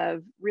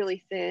have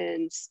really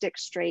thin, stick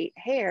straight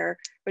hair,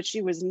 but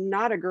she was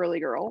not a girly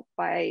girl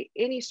by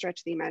any stretch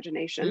of the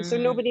imagination. So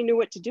nobody knew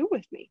what to do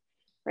with me,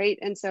 right?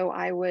 And so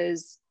I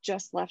was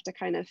just left to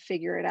kind of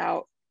figure it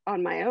out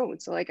on my own.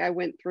 So like, I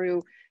went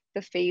through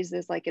the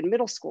phases like in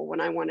middle school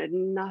when I wanted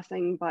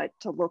nothing but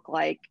to look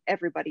like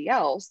everybody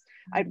else.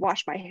 I'd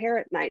wash my hair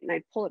at night and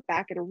I'd pull it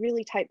back in a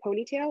really tight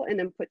ponytail and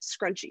then put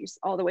scrunchies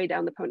all the way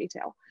down the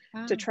ponytail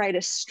to try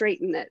to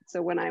straighten it.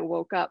 So when I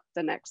woke up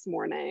the next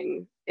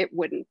morning, it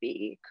wouldn't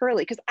be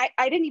curly, because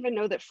I didn't even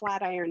know that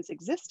flat irons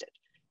existed,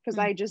 because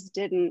I just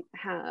didn't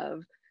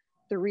have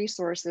the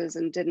resources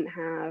and didn't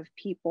have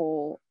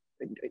people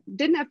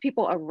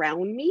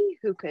around me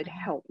who could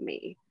help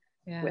me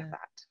with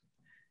that.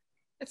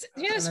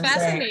 It's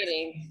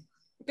fascinating.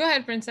 Go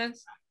ahead,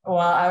 Princess. Well,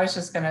 I was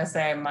just going to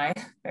say my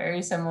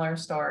very similar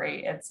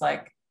story. It's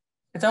like,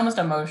 it's almost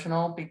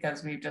emotional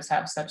because we just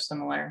have such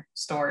similar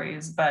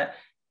stories. But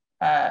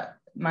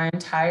my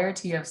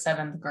entirety of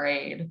 7th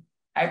grade,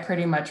 I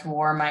pretty much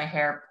wore my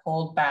hair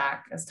pulled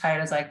back as tight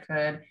as I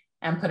could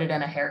and put it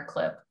in a hair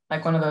clip,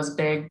 like one of those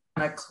big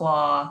kind of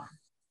claw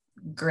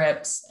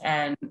grips.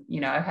 And,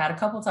 I've had a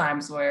couple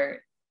times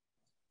where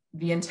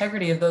the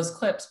integrity of those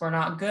clips were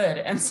not good.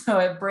 And so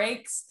it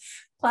breaks,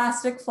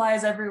 plastic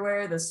flies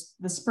everywhere, the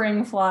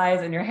spring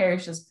flies, and your hair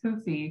is just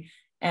poofy.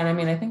 And I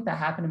mean, I think that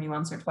happened to me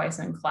once or twice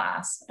in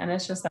class. And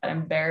it's just that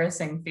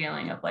embarrassing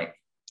feeling of like,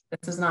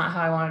 this is not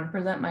how I wanted to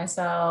present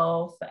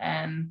myself.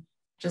 And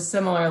just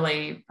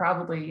similarly,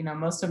 probably, you know,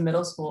 most of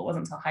middle school, it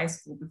wasn't until high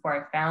school before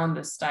I found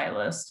a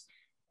stylist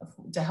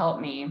to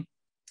help me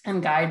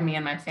and guide me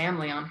and my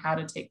family on how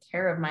to take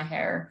care of my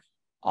hair.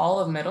 All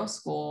of middle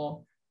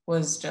school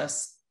was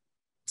just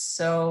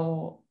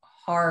so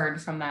hard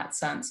from that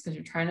sense, because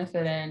you're trying to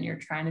fit in, you're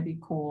trying to be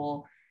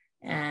cool.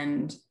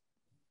 And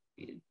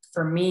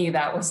for me,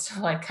 that was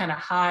to like kind of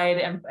hide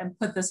and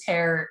put this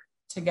hair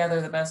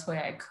together the best way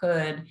I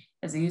could,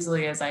 as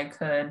easily as I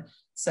could.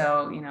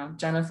 So, you know,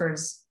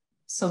 Jennifer's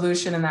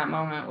solution in that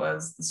moment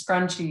was the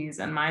scrunchies,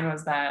 and mine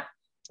was that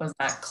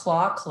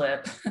claw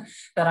clip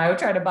that I would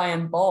try to buy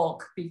in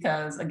bulk,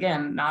 because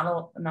again, not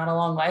a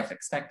long life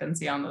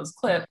expectancy on those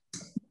clips.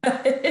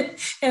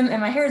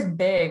 and my hair is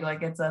big,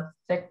 like it's a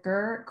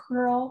thicker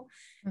curl.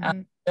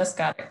 Just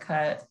got it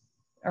cut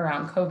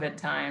around COVID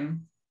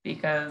time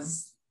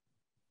because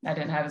I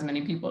didn't have as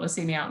many people to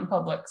see me out in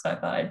public. So I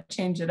thought I'd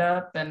change it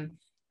up. And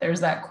there's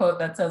that quote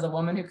that says, a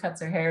woman who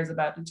cuts her hair is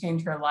about to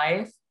change her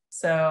life.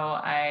 So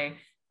I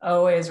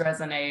always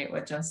resonate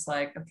with just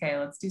like, okay,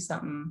 let's do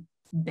something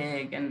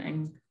big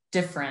and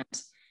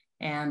different.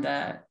 And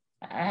I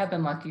have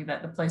been lucky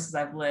that the places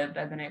I've lived,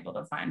 I've been able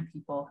to find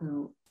people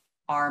who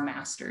are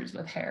masters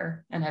with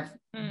hair and have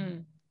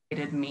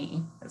aided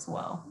me as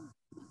well.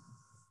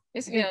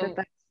 It's, you know,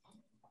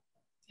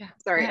 yeah.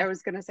 Sorry, I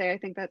was gonna say, I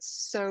think that's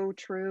so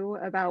true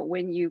about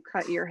when you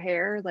cut your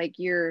hair, like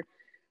you're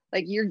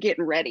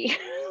getting ready,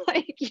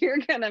 like you're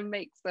gonna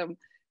make some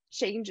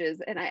changes.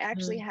 And I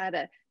actually had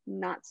a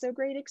not so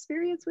great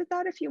experience with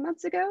that a few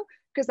months ago,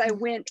 because I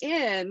went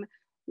in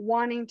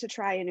wanting to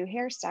try a new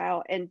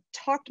hairstyle and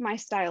talked my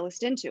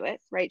stylist into it,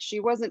 right? She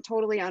wasn't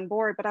totally on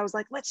board, but I was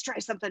like, let's try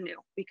something new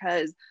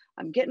because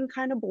I'm getting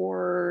kind of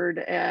bored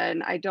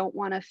and I don't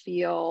want to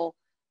feel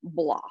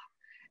blah.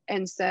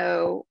 And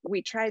so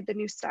we tried the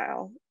new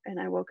style, and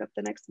I woke up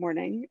the next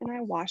morning and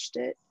I washed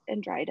it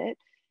and dried it,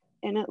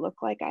 and it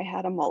looked like I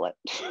had a mullet.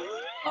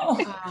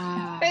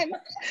 And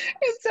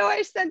so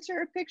I sent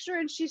her a picture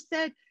and she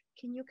said,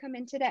 can you come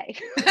in today?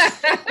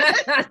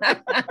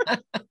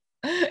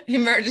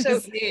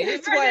 Emergency. So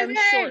that's why I'm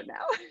short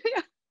now.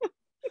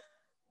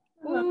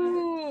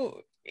 Ooh,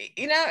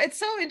 you know, it's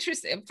so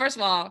interesting. First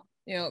of all,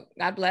 you know,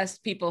 God bless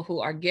people who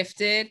are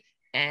gifted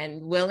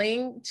and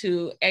willing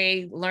to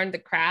learn the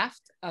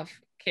craft of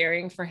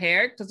caring for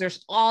hair, because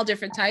there's all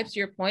different types. To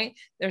your point,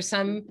 there's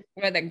some,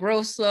 you know, that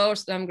grow slow,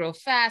 some grow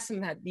fast,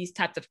 some have these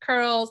types of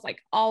curls,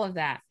 like all of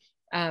that.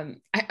 I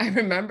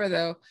remember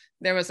though,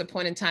 there was a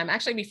point in time,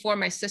 actually before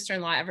my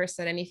sister-in-law ever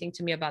said anything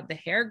to me about the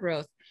hair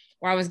growth,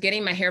 where I was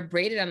getting my hair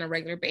braided on a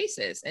regular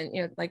basis. And,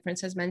 you know, like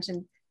Princess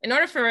mentioned, in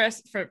order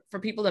for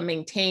people to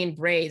maintain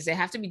braids, they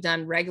have to be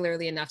done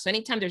regularly enough. So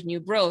anytime there's new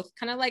growth,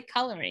 kind of like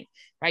coloring,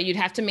 right? You'd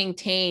have to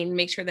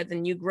make sure that the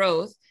new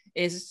growth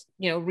is,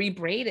 you know,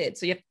 rebraided.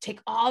 So you have to take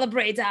all the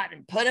braids out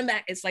and put them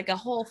back. It's like a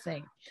whole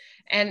thing.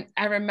 And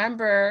I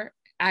remember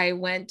I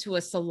went to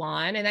a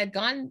salon, and I'd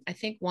gone, I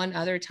think one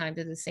other time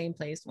to the same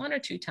place, 1 or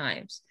 2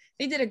 times.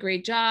 They did a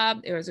great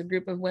job. There was a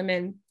group of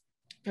women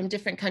from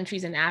different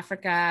countries in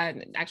Africa,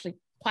 and actually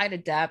quite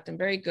adept and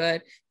very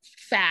good,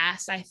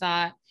 fast, I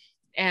thought.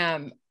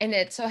 And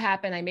it so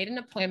happened, I made an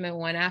appointment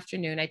one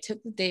afternoon. I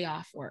took the day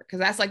off work, because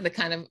that's like the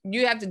kind of,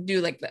 you have to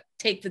do like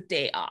take the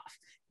day off.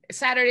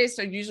 Saturdays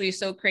are usually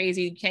so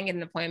crazy, you can't get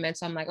an appointment.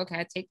 So I'm like, okay,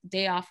 I take the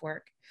day off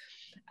work.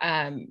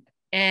 And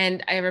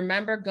I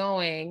remember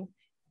going,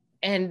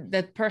 and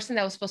the person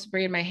that was supposed to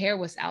braid my hair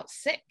was out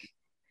sick.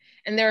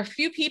 And there are a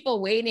few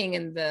people waiting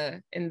in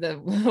the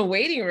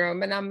waiting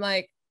room. And I'm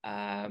like,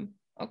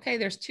 okay,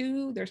 there's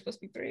 2, there's supposed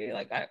to be 3,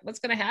 like what's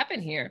going to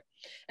happen here?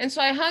 And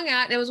so I hung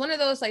out, and it was one of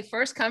those like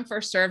first come,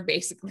 first serve,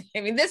 basically.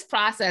 I mean, this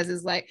process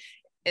is like,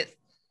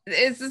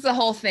 it's just a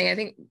whole thing. I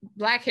think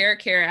Black hair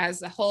care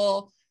has a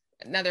whole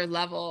another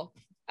level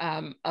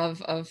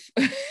of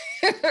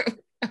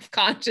of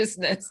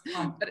consciousness,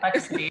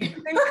 complexity.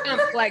 But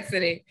like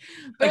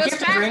you have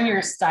to bring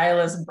your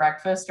stylist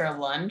breakfast or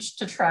lunch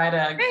to try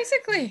to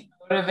basically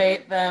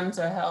motivate them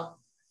to help.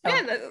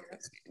 Yeah,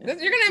 you're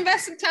gonna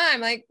invest some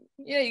time. Like,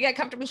 you know, you got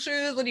comfortable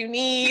shoes. What do you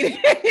need?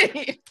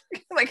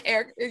 Like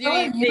hair. How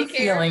are you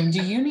feeling?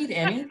 Do you need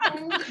anything?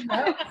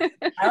 No.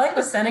 I like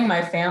was sending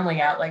my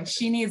family out. Like,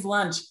 she needs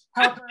lunch.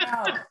 Help her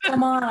out.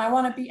 Come on. I don't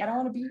want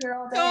to be here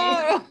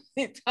all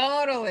day.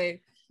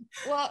 Totally.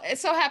 Well, it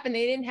so happened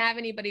they didn't have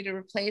anybody to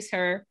replace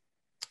her.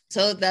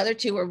 So the other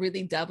 2 were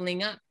really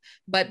doubling up.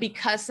 But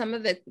because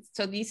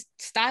so these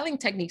styling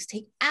techniques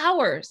take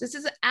hours. This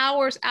is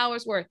hours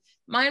worth.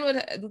 Mine would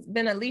have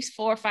been at least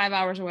 4 or 5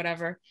 hours or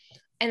whatever.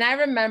 And I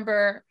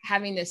remember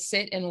having to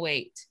sit and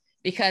wait,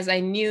 because I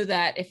knew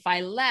that if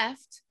I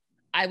left,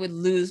 I would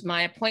lose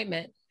my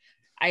appointment.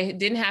 I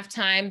didn't have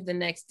time the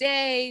next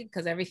day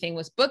because everything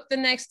was booked the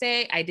next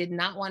day. I did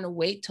not want to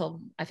wait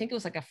till, I think it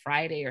was like a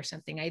Friday or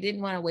something. I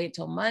didn't want to wait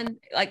till Monday.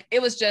 Like,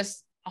 it was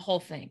just a whole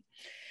thing.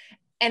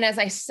 And as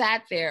I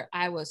sat there,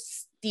 I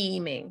was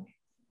steaming.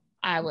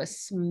 I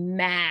was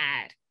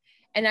mad.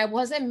 And I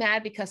wasn't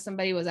mad because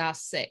somebody was out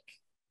sick.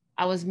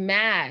 I was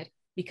mad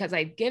because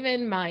I'd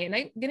given and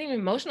I'm getting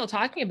emotional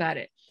talking about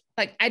it.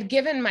 Like I'd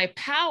given my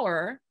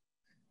power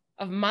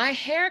of my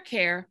hair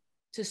care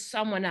to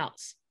someone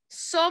else.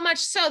 So much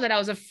so that I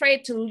was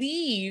afraid to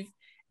leave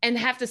and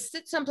have to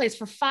sit someplace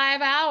for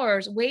 5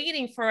 hours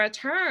waiting for a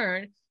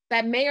turn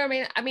that may or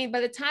may not, I mean,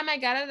 by the time I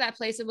got out of that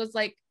place, it was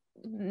like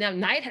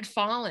night had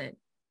fallen.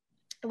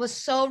 It was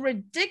so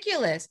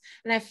ridiculous.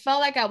 And I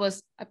felt like I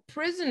was a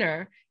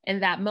prisoner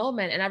in that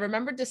moment. And I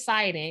remember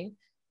deciding,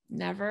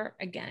 never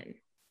again.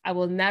 I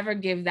will never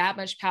give that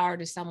much power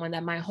to someone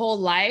that my whole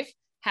life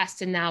has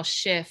to now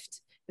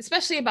shift,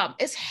 especially about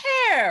it's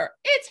hair.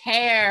 It's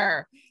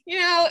hair. You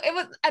know,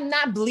 I'm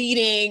not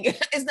bleeding.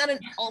 It's not an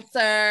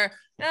ulcer.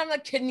 And I'm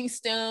like kidney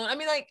stone. I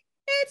mean, like,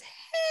 it's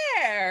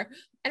hair.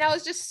 And I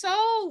was just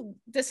so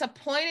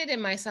disappointed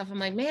in myself. I'm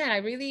like, man, I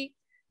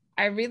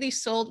really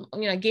sold,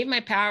 I gave my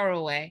power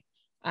away.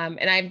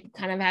 And I'm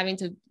kind of having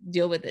to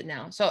deal with it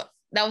now. So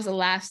that was the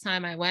last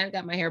time I went,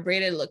 got my hair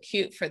braided, it looked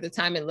cute for the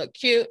time it looked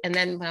cute. And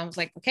then when I was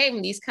like, okay,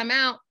 when these come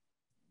out,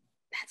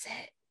 that's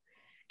it.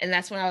 And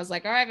that's when I was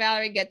like, all right,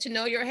 Valerie, get to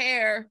know your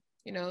hair.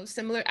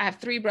 Similar. I have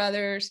 3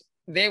 brothers.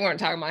 They weren't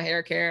talking about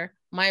hair care.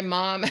 My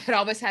mom had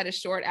always had a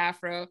short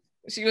afro.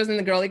 She wasn't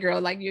the girly girl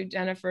like you,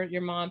 Jennifer,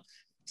 your mom.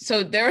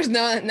 So there was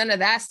none of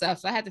that stuff.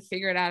 So I had to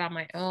figure it out on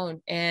my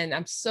own. And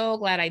I'm so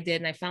glad I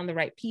did. And I found the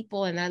right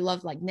people. And I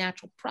love like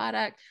natural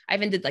product. I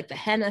even did like the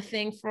henna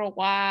thing for a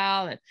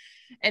while.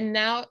 And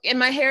now, and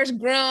my hair's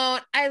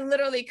grown. I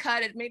literally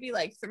cut it maybe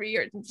like 3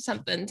 or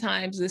something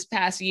times this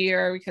past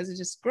year because it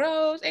just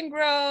grows and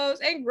grows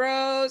and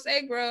grows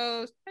and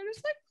grows. I'm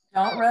just like,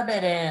 don't rub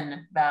it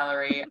in,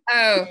 Valerie.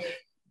 Oh,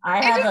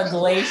 I have a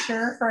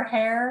glacier for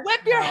hair.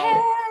 Whip your hair.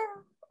 No.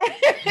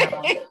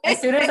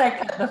 As soon as I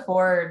cut the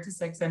 4 to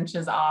 6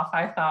 inches off,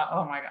 I thought,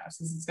 oh my gosh,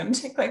 this is going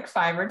to take like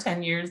 5 or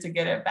 10 years to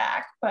get it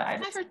back. But I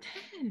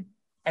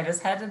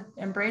just had to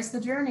embrace the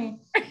journey.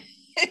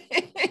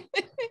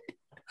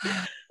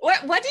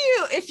 What do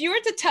you, if you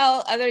were to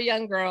tell other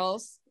young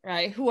girls,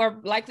 right, who are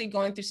likely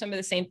going through some of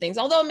the same things,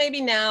 although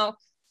maybe now,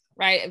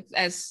 right,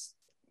 as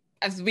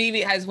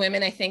we as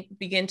women, I think,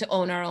 begin to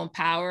own our own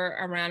power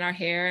around our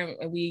hair,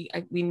 and we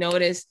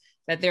notice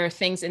that there are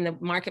things in the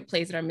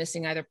marketplace that are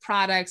missing, either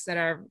products that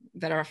are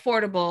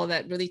affordable,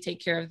 that really take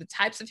care of the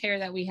types of hair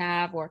that we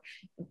have, or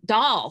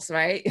dolls,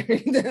 right?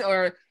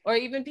 or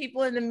even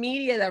people in the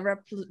media that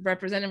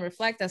represent and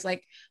reflect us.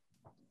 Like,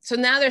 so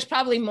now there's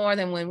probably more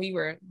than when we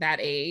were that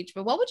age.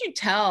 But what would you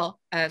tell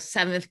a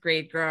 7th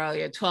grade girl,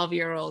 a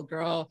 12-year-old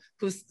girl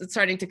who's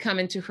starting to come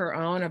into her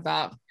own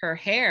about her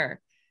hair?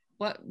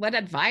 What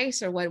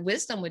advice or what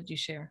wisdom would you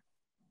share?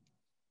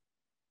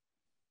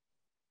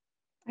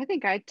 I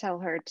think I'd tell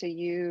her to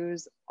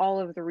use all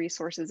of the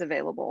resources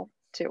available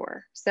to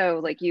her. So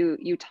like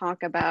you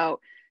talk about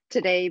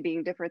today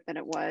being different than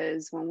it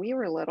was when we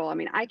were little. I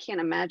mean, I can't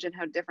imagine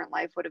how different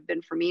life would have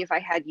been for me if I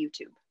had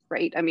YouTube,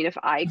 right? I mean, if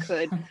I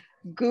could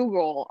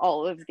Google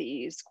all of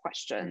these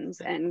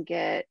questions and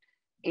get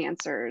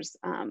answers.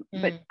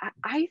 But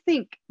I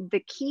think the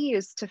key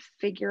is to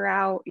figure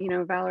out,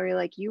 Valerie,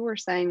 like you were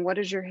saying, what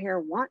does your hair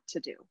want to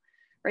do,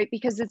 right?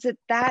 Because it's at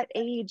that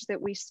age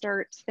that we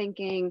start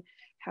thinking,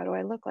 how do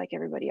I look like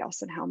everybody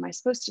else? And how am I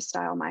supposed to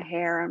style my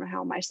hair? And how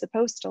am I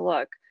supposed to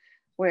look?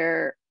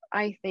 Where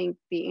I think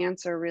the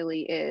answer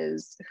really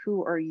is,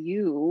 who are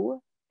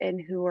you and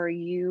who are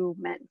you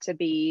meant to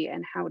be?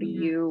 And how do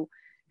you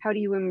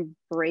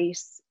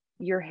embrace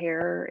your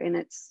hair in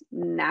its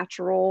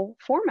natural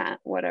format,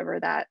 whatever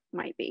that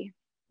might be?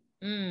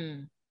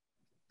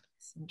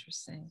 It's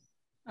interesting.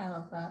 I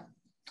love that.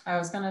 I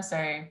was going to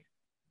say,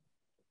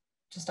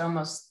 just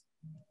almost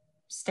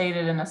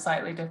stated in a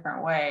slightly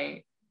different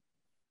way,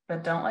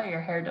 but don't let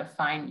your hair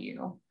define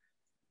you.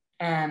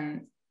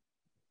 And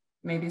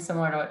maybe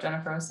similar to what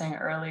Jennifer was saying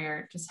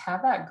earlier, just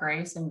have that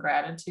grace and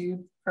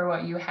gratitude for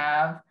what you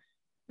have.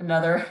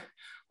 Another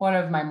one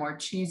of my more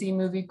cheesy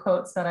movie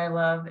quotes that I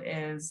love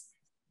is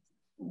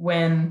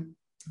when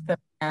the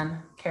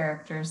man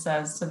character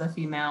says to the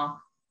female,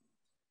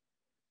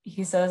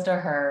 he says to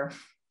her,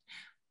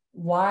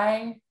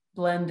 why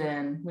blend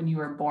in when you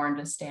were born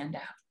to stand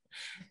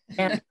out?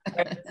 And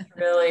I just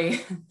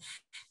really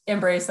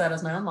embrace that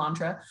as my own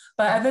mantra.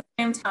 But at the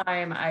same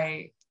time,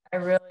 I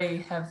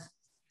really have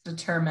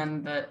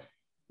determined that,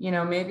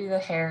 maybe the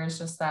hair is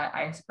just that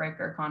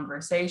icebreaker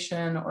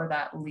conversation or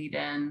that lead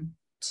in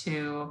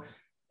to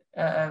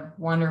a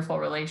wonderful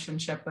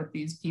relationship with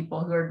these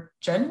people who are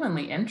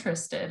genuinely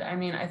interested. I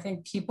mean, I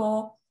think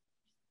people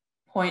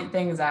point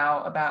things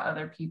out about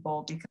other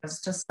people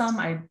because to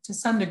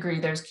some degree,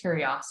 there's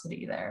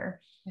curiosity there.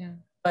 Yeah.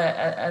 But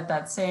at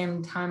that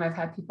same time, I've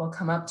had people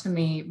come up to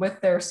me with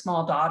their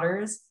small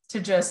daughters to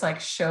just like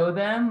show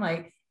them,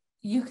 like,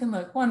 you can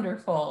look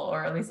wonderful,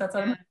 or at least that's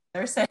what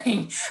they're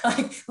saying,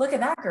 like, look at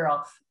that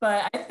girl.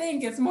 But I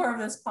think it's more of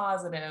this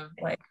positive,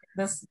 like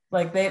this,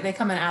 like they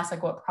come and ask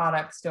like, what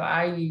products do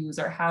I use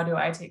or how do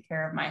I take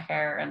care of my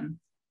hair? And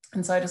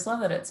And so I just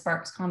love that it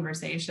sparks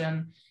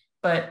conversation,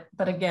 but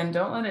again,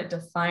 don't let it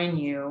define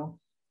you.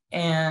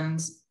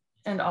 And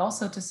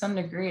also to some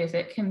degree, if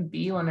it can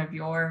be one of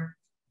your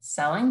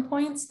selling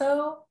points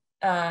though,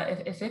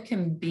 if it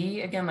can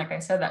be, again, like I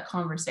said, that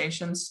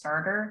conversation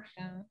starter,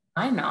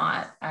 why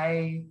not?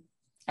 I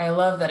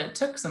love that it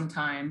took some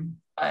time,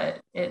 but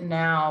it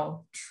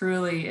now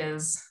truly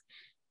is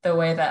the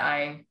way that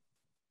I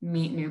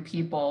meet new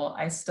people.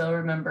 I still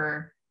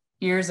remember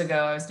years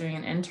ago, I was doing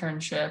an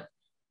internship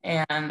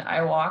and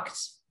I walked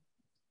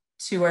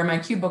to where my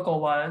cubicle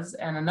was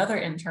and another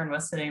intern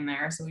was sitting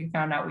there. So we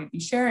found out we'd be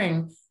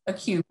sharing a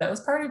cube that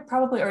was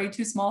probably already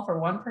too small for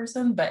one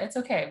person, but it's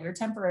okay. We were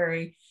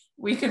temporary.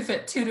 We could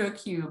fit 2 to a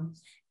cube.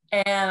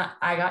 And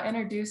I got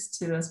introduced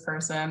to this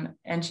person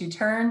and she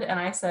turned and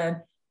I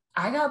said,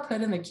 I got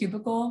put in the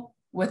cubicle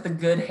with the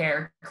good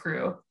hair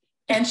crew.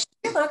 And she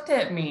looked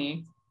at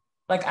me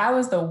like I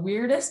was the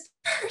weirdest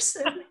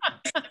person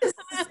to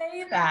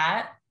say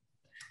that.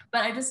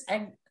 But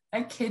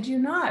I kid you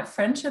not,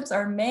 friendships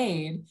are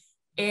made.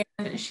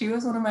 And she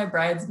was one of my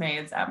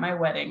bridesmaids at my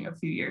wedding a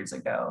few years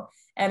ago.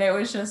 And it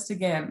was just,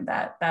 again,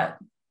 that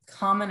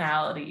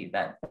commonality,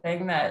 that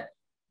thing that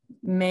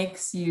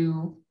makes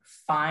you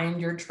find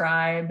your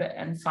tribe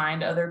and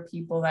find other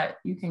people that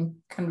you can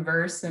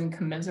converse and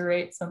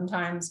commiserate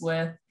sometimes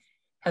with,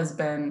 has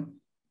been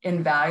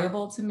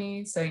invaluable to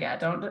me. So yeah,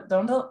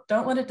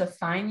 don't let it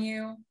define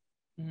you.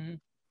 Mm-hmm.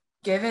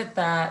 Give it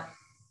that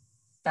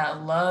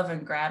love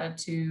and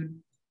gratitude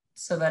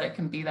so that it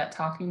can be that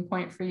talking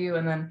point for you.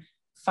 And then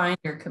find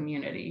your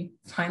community,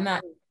 find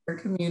that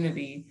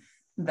community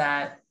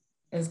that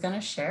is going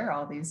to share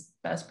all these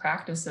best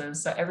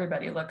practices so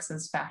everybody looks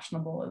as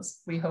fashionable as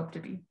we hope to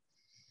be.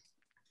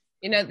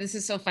 You know, this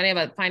is so funny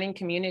about finding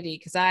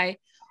community, because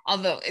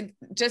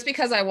just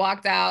because I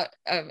walked out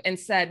and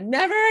said,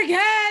 never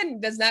again,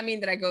 does not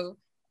mean that I go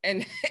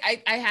and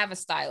I have a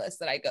stylist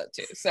that I go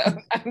to. So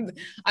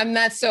I'm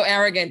not so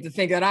arrogant to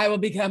think that I will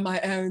become my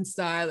own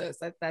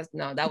stylist.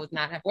 That would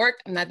not have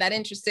worked. I'm not that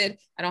interested.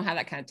 I don't have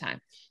that kind of time.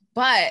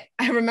 But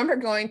I remember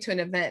going to an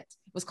event.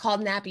 It was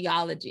called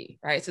nappyology,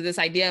 right? So this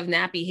idea of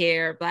nappy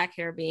hair, black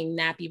hair being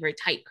nappy, very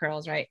tight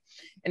curls, right?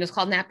 And it was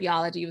called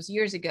nappyology. It was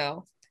years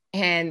ago.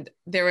 And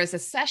there was a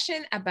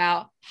session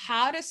about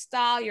how to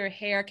style your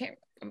hair.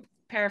 I'm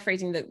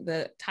paraphrasing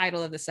the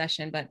title of the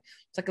session, but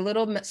it's like a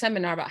little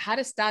seminar about how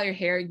to style your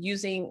hair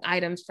using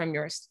items from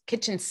your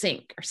kitchen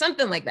sink or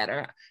something like that,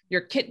 or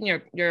your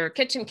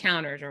kitchen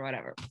counters or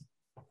whatever.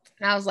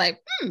 And I was like,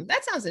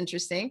 that sounds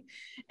interesting.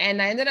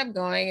 And I ended up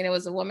going, and it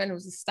was a woman who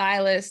was a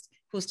stylist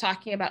who was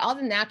talking about all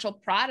the natural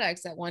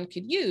products that one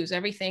could use,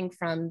 everything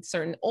from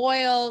certain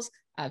oils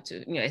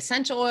to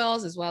essential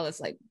oils, as well as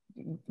like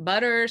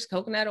butters,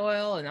 coconut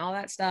oil, and all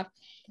that stuff.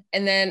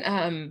 And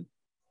then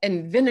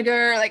and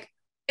vinegar, like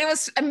it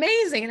was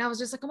amazing. And I was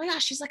just like, oh my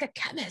gosh, she's like a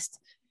chemist.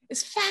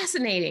 It's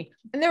fascinating.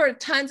 And there were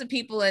tons of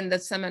people in the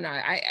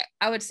seminar.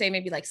 I would say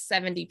maybe like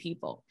 70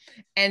 people.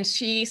 And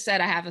she said,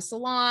 I have a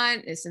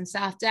salon, it's in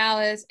South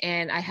Dallas,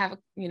 and I have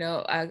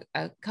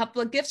a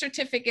couple of gift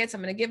certificates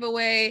I'm going to give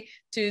away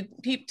to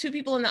 2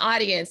 people in the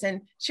audience.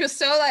 And she was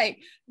so like,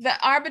 the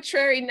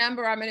arbitrary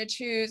number I'm going to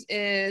choose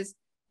is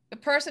the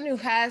person who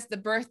has the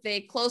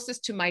birthday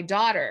closest to my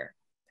daughter.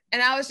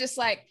 And I was just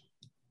like,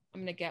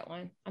 I'm going to get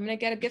one. I'm going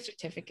to get a gift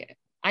certificate.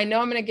 I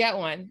know I'm going to get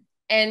one.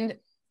 And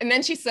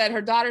then she said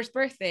her daughter's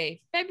birthday,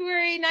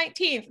 February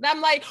 19th. And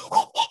I'm like,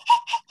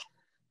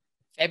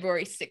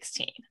 February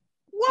 16th.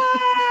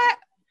 What?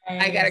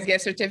 I got a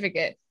gift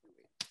certificate.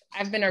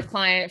 I've been her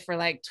client for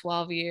like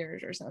 12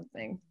 years or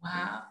something.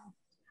 Wow.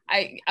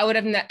 I would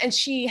have not, and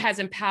she has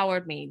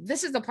empowered me.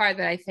 This is the part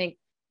that I think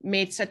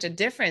made such a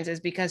difference, is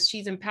because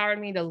she's empowered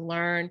me to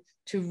learn,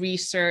 to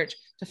research,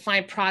 to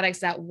find products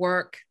that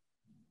work,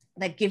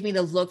 that give me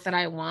the look that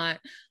I want.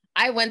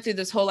 I went through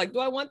this whole, like, do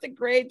I want the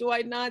gray? Do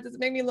I not? Does it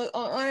make me look,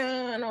 I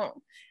don't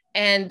know.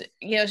 And,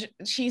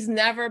 she's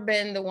never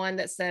been the one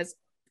that says,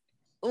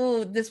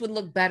 oh, this would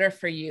look better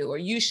for you, or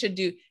you should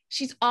do.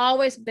 She's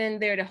always been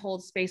there to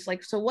hold space.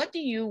 Like, so what do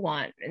you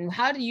want? And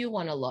how do you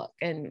want to look?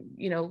 And,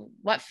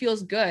 what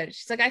feels good?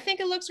 She's like, I think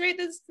it looks great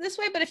this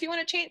way, but if you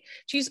want to change,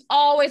 she's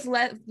always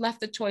left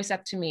the choice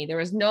up to me. There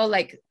was no,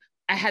 like,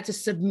 I had to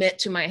submit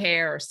to my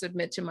hair or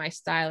submit to my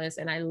stylist.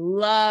 And I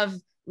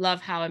love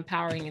how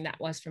empowering that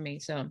was for me.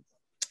 So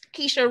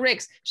Keisha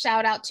Ricks,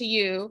 shout out to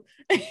you.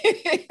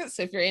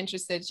 So if you're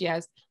interested, she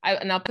has,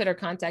 and I'll put her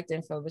contact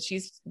info, but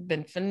she's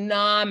been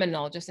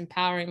phenomenal, just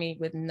empowering me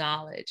with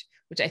knowledge,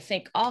 which I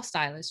think all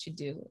stylists should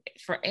do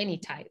for any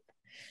type.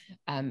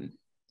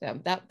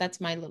 So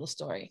that's my little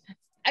story.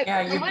 You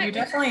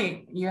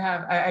definitely,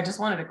 have, I just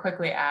wanted to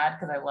quickly add,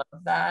 because I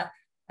love that.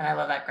 And I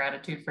love that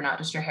gratitude for not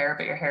just your hair,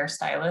 but your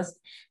hairstylist,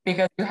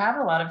 because you have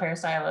a lot of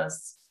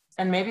hairstylists.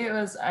 And maybe it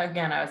was,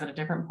 again, I was at a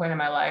different point in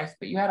my life,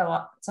 but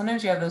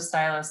sometimes you have those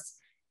stylists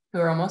who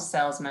are almost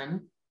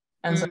salesmen.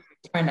 And so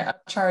they're trying to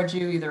upcharge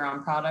you either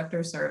on product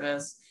or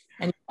service.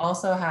 And you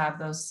also have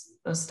those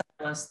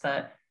stylists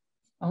that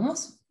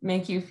almost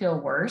make you feel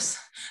worse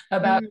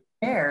about your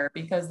hair,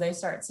 because they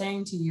start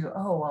saying to you,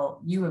 oh,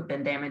 well, you have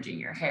been damaging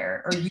your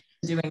hair, or you've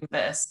been doing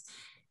this.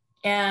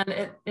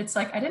 And it's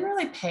like, I didn't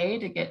really pay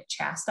to get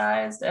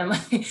chastised and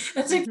like, it's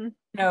like,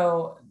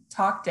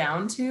 talked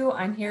down to.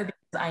 I'm here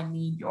because I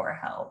need your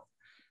help.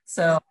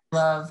 So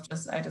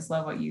I just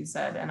love what you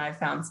said. And I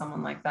found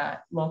someone like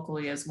that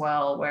locally as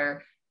well,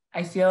 where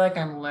I feel like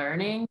I'm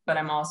learning, but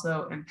I'm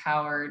also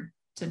empowered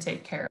to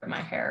take care of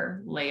my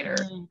hair later.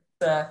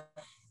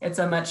 It's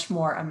a much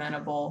more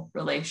amenable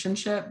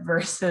relationship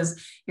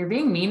versus you're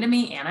being mean to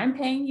me and I'm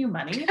paying you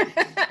money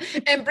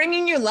and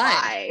bringing you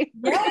life.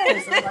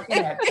 Yes, like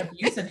an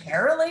abusive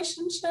hair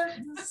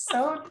relationship. This is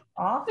so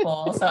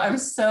awful. So I'm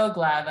so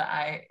glad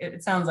that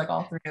it sounds like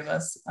all three of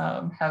us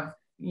have,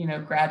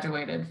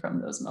 graduated from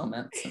those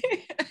moments.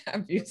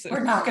 Abusive. We're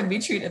not going to be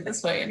treated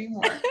this way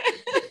anymore.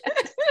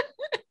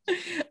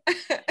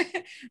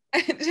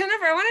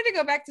 Jennifer, I wanted to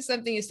go back to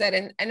something you said,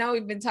 and I know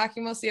we've been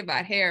talking mostly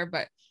about hair,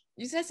 but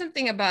you said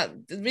something about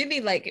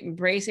really like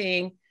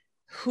embracing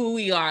who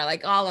we are,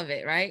 like all of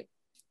it, right?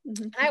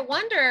 Mm-hmm. And I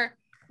wonder,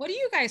 what do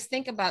you guys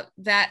think about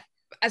that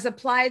as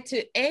applied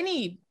to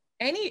any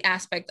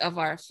aspect of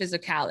our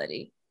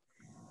physicality,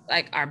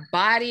 like our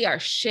body, our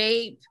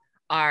shape,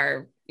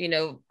 our,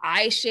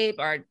 eye shape,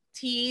 our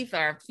teeth,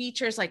 our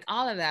features, like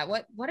all of that.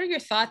 What are your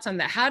thoughts on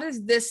that? How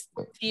does this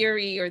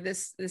theory or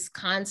this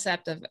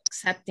concept of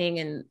accepting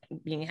and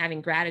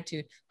having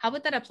gratitude, how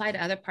would that apply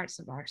to other parts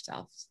of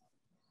ourselves?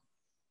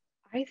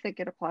 I think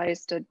it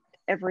applies to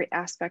every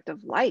aspect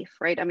of life,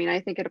 right? I mean, I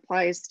think it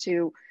applies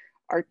to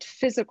our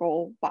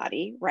physical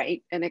body,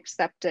 right? And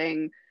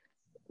accepting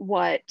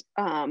what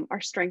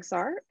our strengths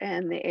are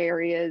and the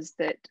areas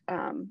that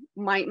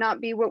might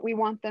not be what we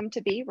want them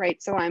to be,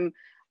 right? So I'm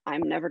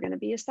never going to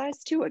be a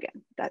size 2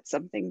 again. That's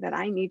something that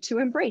I need to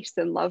embrace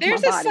and love.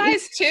 There's my body.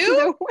 There's a size 2?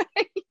 No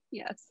way.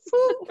 Yes.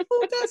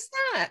 Who does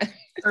that?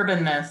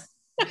 Urban myth.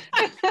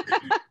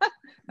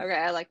 Okay,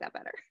 I like that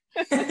better.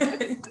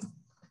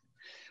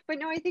 But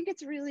no, I think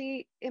it's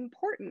really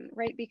important,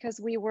 right? Because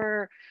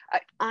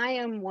I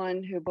am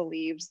one who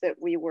believes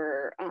that we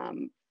were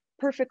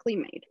perfectly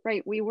made,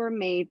 right? We were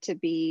made to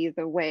be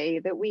the way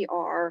that we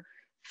are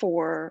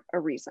for a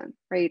reason,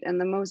 right?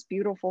 And the most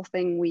beautiful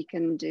thing we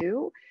can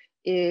do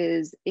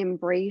is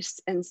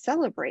embrace and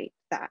celebrate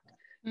that.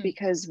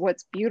 Because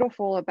what's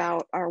beautiful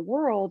about our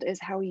world is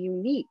how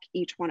unique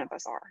each one of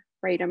us are,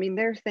 right? I mean,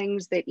 there are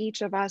things that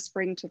each of us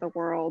bring to the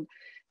world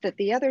that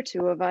the other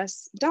two of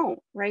us don't,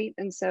 right?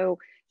 And so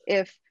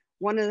if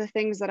one of the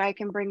things that I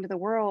can bring to the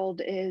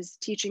world is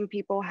teaching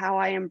people how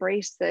I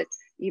embrace that,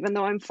 even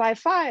though I'm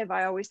 5'5",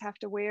 I always have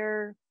to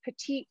wear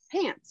petite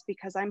pants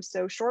because I'm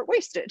so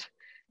short-waisted.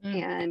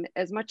 And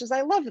as much as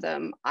I love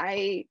them,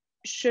 I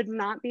should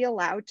not be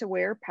allowed to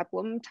wear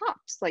peplum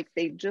tops. Like,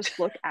 they just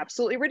look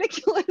absolutely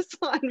ridiculous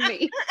on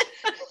me.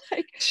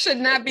 Like, should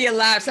not be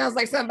allowed. Sounds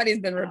like somebody's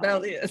been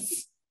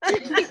rebellious.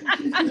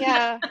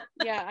 yeah,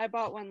 I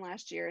bought one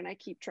last year and I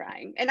keep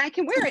trying, and I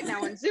can wear it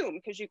now on Zoom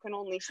because you can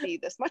only see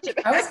this much of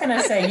it. I was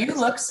gonna say, you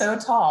look so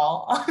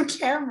tall on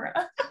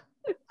camera.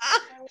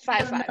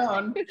 5'5".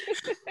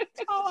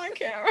 Tall on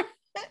camera.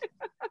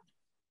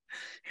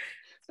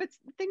 But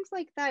things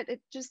like that,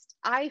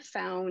 I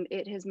found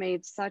it has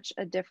made such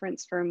a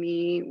difference for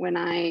me when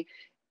I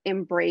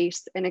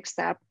embrace and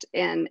accept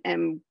and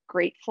am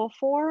grateful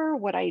for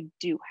what I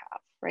do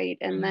have, right?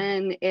 And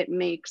then it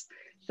makes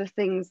the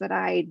things that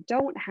I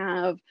don't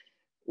have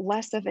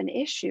less of an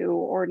issue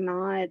or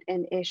not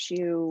an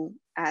issue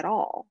at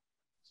all.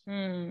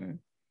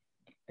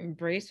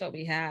 Embrace what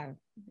we have.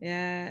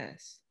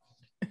 Yes.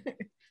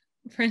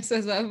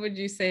 Princess, what would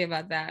you say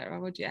about that? Or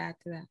what would you add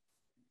to that?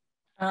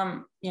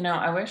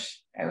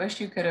 I wish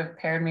you could have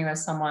paired me with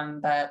someone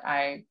that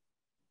I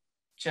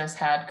just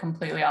had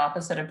completely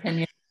opposite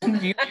opinions.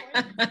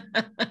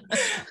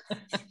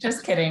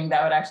 Just kidding.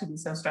 That would actually be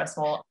so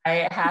stressful.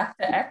 I have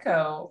to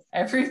echo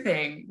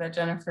everything that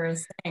Jennifer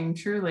is saying,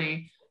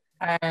 truly.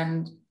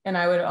 And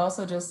I would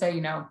also just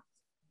say,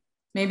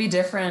 maybe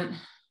different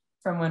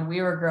from when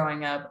we were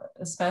growing up,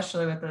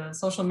 especially with the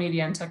social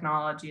media and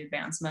technology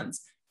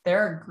advancements, there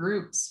are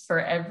groups for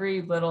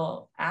every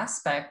little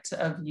aspect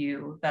of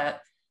you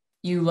that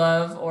you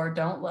love or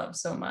don't love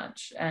so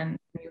much. And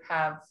you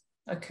have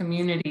a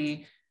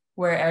community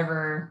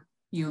wherever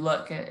you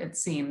look, it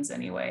seems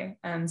anyway.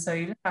 And so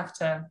you just have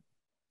to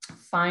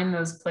find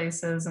those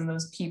places and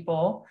those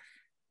people,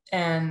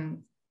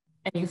 and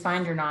you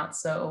find you're not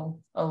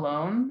so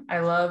alone. I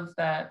love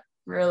that.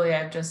 Really,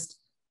 I've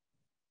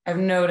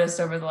noticed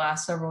over the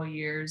last several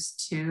years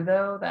too,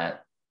 though,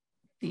 that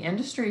the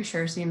industry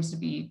sure seems to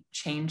be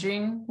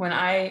changing. When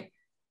I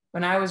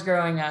was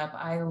growing up,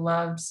 I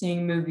loved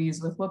seeing movies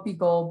with Whoopi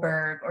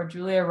Goldberg or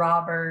Julia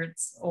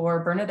Roberts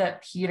or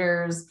Bernadette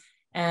Peters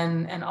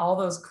and all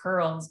those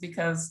curls,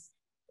 because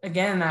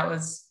again, that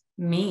was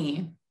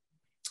me.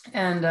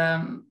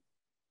 And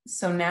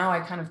so now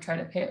I kind of try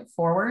to pay it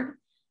forward.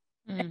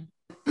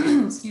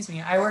 Excuse me.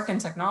 I work in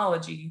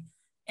technology,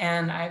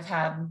 and I've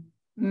had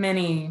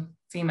many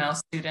female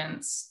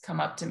students come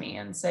up to me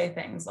and say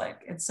things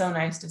like, it's so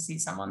nice to see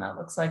someone that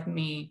looks like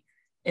me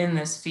in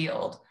this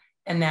field.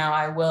 And now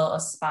I will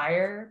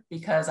aspire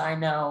because I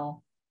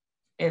know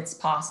it's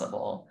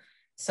possible.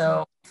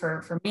 So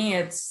for me,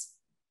 it's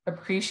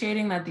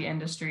appreciating that the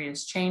industry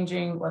is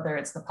changing, whether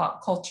it's the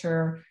pop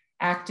culture,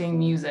 acting,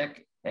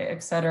 music,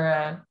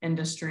 etc.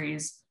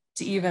 industries,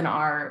 to even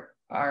our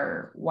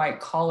white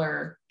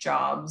collar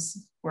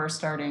jobs. We're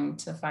starting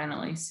to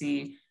finally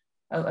see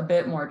a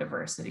bit more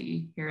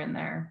diversity here and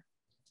there,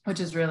 which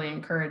is really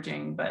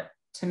encouraging. But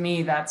to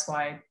me, that's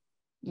why,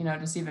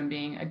 just even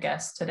being a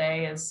guest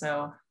today is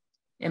so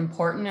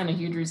important, and a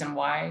huge reason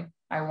why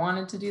I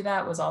wanted to do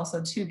that was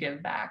also to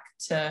give back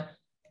to,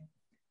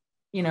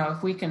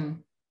 if we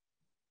can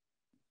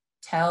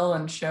tell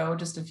and show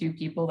just a few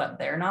people that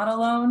they're not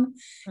alone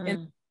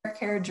in their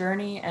care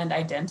journey and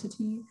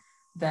identity,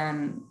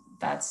 then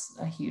that's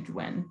a huge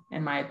win,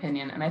 in my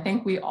opinion. And I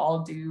think we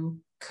all do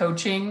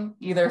coaching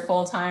either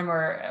full-time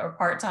or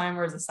part-time,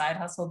 or as a side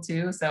hustle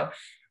too. So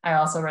I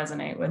also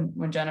resonate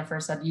when Jennifer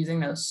said using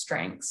those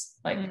strengths,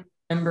 like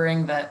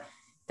remembering that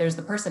there's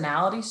the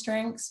personality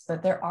strengths,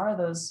 but there are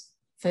those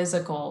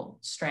physical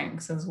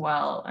strengths as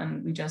well.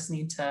 And we just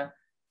need to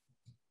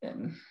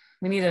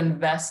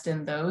invest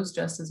in those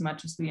just as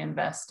much as we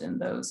invest in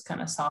those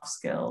kind of soft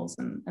skills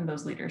and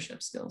those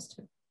leadership skills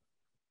too.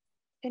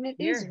 And it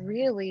is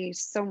really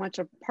so much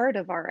a part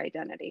of our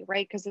identity,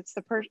 right? Because it's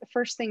the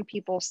first thing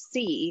people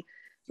see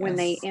when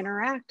they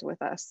interact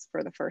with us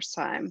for the first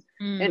time.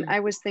 And I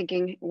was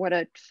thinking what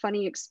a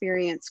funny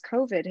experience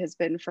COVID has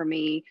been for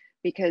me,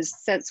 because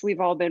since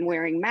we've all been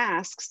wearing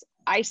masks,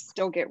 I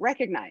still get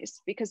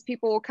recognized because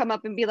people will come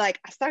up and be like,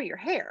 I saw your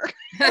hair.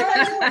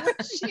 I know it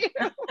was you.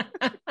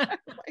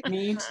 Like,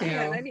 me too.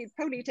 Man, I need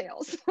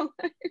ponytails.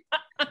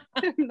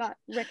 I'm not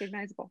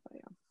recognizable.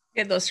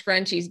 Get those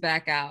scrunchies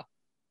back out.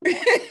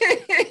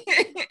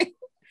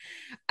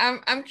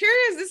 I'm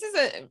curious, this is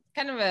a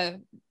kind of a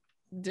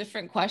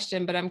different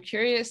question, but I'm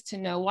curious to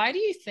know, why do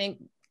you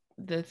think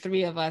the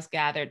three of us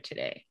gathered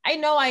today? I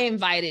know I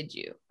invited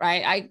you,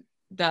 right?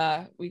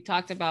 We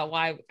talked about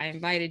why I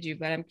invited you,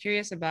 but I'm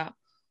curious about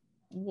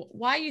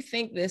why you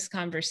think this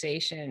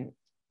conversation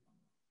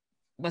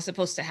was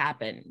supposed to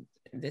happen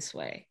this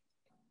way.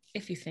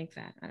 If you think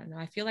that, I don't know.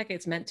 I feel like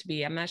it's meant to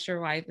be. I'm not sure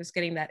why. I was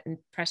getting that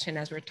impression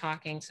as we're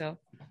talking. So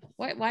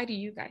why do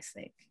you guys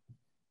think?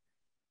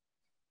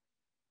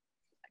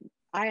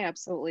 I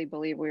absolutely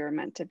believe we were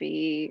meant to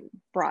be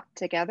brought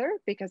together,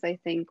 because I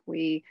think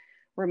we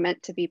were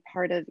meant to be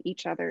part of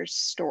each other's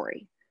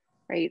story,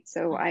 right?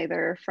 So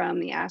either from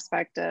the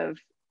aspect of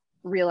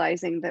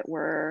realizing that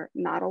we're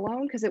not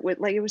alone, because it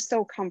was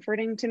so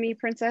comforting to me,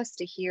 Princess,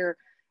 to hear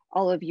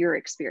all of your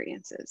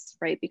experiences,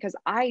 right? Because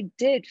I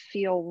did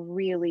feel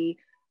really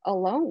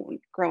alone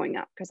growing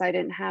up, because I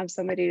didn't have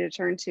somebody to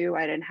turn to.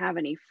 I didn't have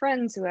any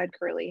friends who had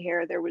curly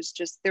hair. There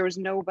was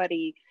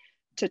nobody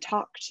to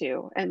talk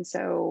to. And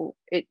so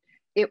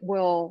it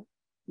will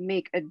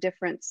make a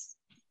difference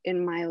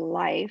in my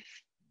life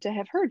to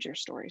have heard your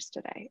stories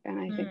today. And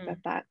I think that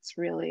that's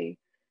really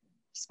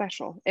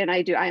special. And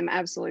I'm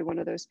absolutely one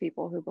of those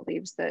people who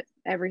believes that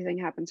everything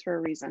happens for a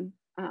reason.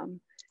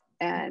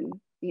 And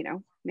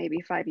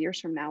maybe 5 years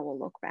from now, we'll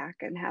look back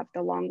and have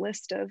the long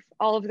list of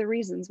all of the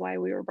reasons why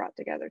we were brought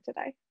together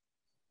today.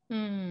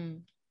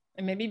 And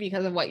maybe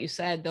because of what you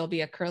said, there'll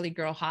be a curly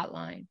girl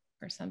hotline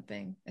or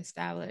something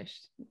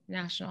established,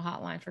 national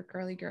hotline for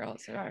curly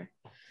girls,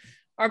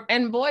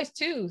 and boys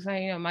too. So,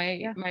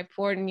 my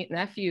poor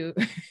nephew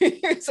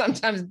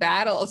sometimes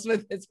battles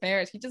with his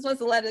parents. He just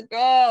wants to let it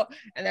go,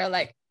 and they're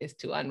like, it's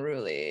too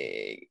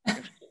unruly.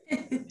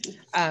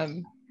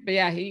 But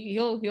yeah,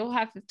 he'll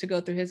have to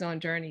go through his own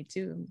journey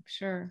too, I'm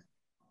sure.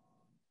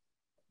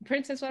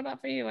 Princess, what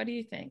about for you? What do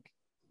you think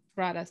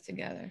brought us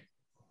together?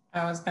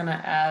 I was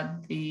gonna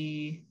add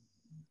the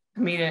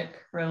comedic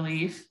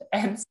relief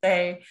and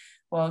say,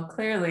 well,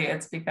 clearly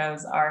it's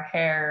because our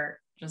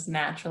hair just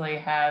naturally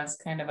has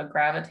kind of a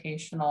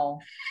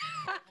gravitational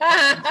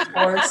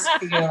force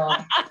field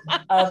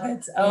of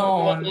its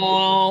own.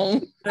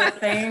 The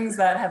things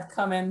that have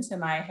come into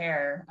my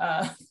hair,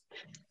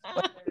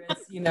 whether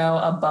it's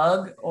a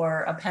bug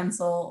or a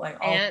pencil,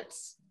 like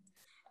ants.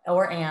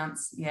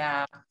 Ants.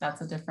 Yeah,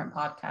 that's a different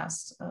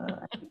podcast.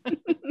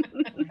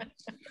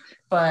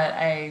 But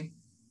I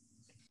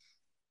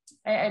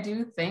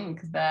do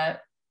think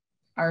that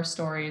our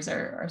stories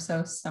are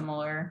so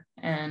similar,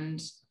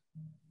 and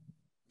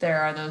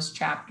there are those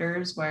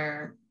chapters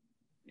where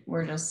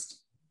we're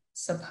just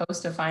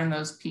supposed to find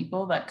those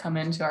people that come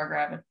into our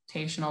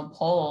gravitational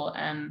pull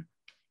and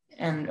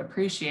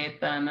appreciate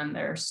them and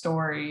their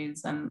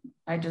stories. And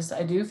I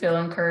do feel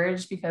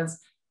encouraged, because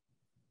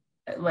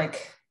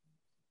like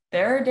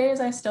there are days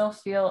I still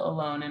feel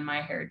alone in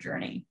my hair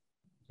journey.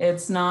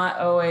 It's not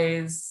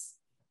always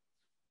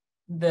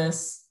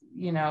this,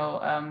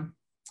 I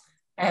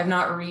have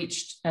not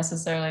reached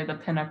necessarily the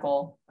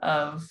pinnacle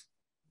of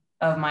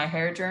my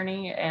hair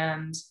journey.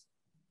 And,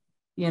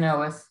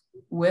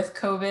 with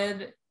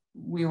COVID,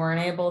 we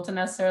weren't able to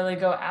necessarily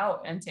go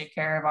out and take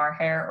care of our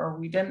hair, or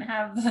we didn't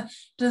have the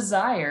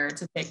desire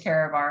to take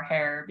care of our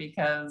hair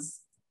because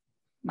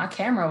my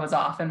camera was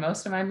off in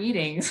most of my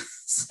meetings.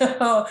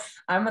 So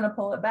I'm going to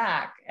pull it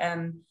back.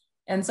 And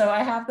so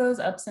I have those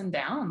ups and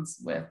downs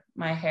with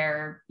my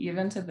hair,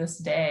 even to this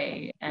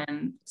day.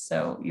 And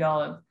so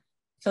y'all have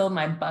filled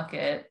my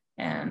bucket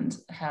and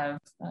have,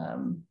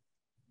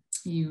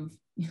 you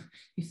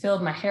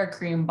filled my hair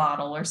cream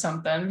bottle or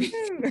something.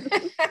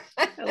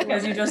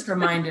 Because you just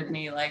reminded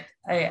me, like,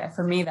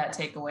 for me, that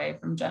takeaway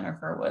from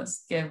Jennifer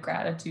was give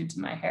gratitude to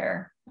my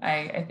hair.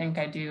 I think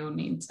I do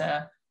need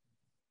to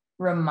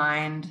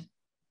remind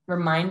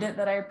it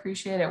that I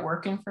appreciate it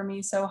working for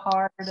me so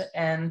hard.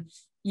 And,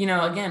 you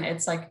know, again,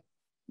 it's like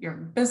your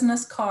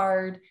business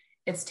card.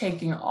 It's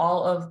taking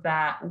all of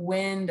that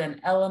wind and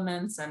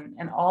elements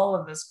and all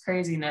of this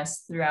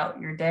craziness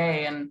throughout your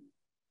day, and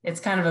it's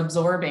kind of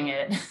absorbing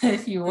it,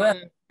 if you will.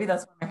 Maybe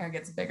that's why my hair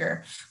gets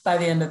bigger by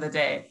the end of the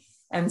day.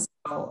 And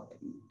so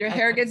your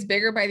hair gets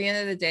bigger by the end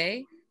of the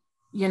day?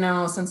 You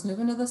know, since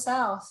moving to the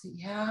South,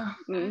 yeah.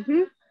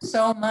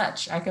 So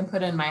much I can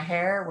put in my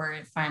hair where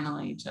it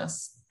finally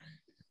just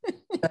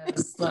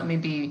says, let me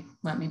be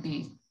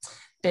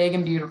big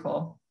and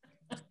beautiful.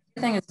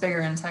 Everything is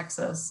bigger in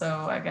Texas,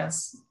 so I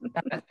guess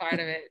that's part of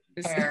it.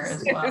 Hair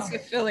as well. It's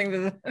fulfilling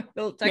the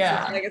little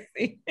Texas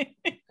legacy.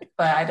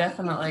 But I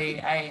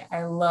definitely,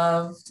 I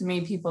love, to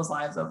me, people's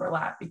lives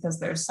overlap because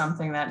there's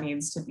something that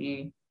needs to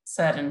be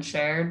said and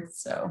shared.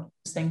 So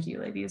thank you,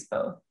 ladies,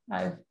 both.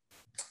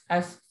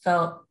 I've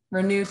felt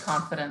renewed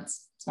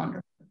confidence. It's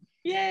wonderful.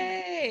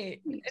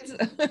 Yay.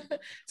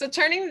 So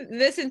turning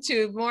this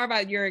into more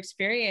about your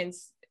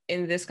experience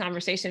in this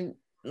conversation,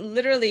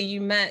 literally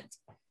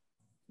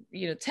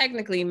you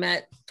technically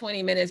met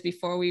 20 minutes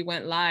before we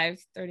went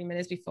live, 30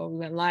 minutes before we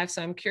went live.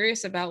 So I'm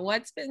curious about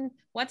what's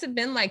it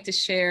been like to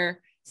share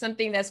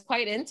something that's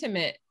quite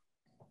intimate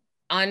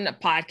on a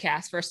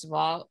podcast, first of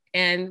all,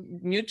 and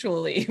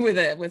mutually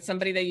with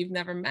somebody that you've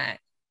never met.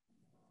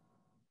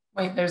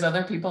 Wait, there's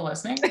other people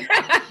listening?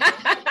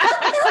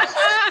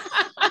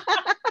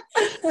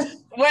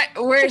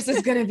 Where is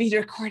this going to be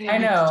recorded? I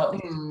know.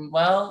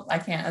 Well, I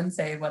can't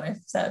unsay what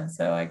I've said,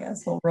 so I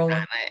guess we'll roll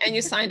it. And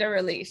you signed a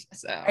release,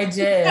 so I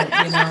did.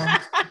 You know,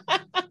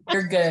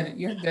 you're good.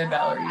 You're good,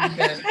 Valerie.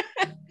 You're good.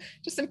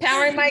 Just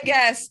empowering my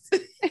guests.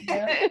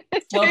 Yeah.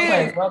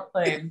 Well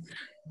played.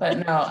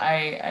 But no,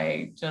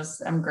 I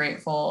just am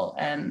grateful.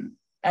 And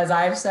as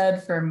I've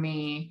said, for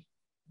me,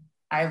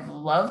 I've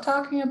loved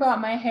talking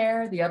about my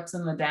hair, the ups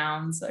and the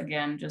downs,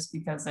 again, just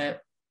because it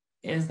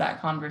is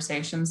that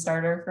conversation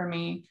starter for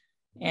me.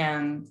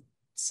 And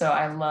so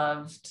I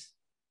loved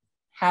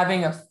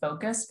having a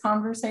focused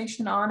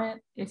conversation on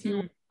it. If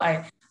you,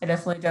 I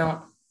definitely don't,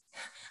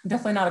 I'm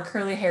definitely not a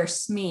curly hair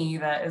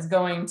SME that is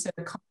going to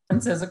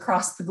conferences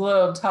across the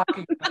globe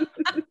talking about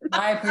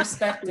my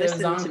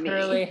perspectives on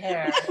curly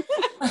hair.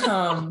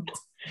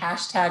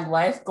 Hashtag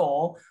life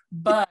goal.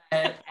 But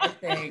I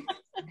think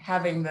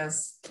having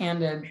this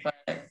candid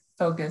but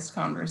focused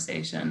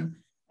conversation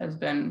has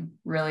been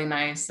really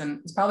nice. And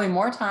it's probably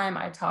more time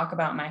I talk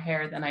about my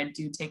hair than I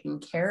do taking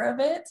care of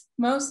it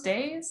most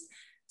days.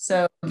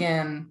 So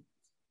again,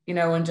 you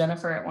know, when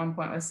Jennifer at one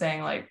point was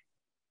saying, like,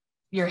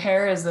 your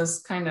hair is this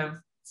kind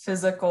of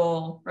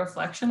physical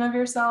reflection of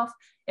yourself.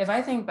 If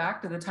I think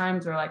back to the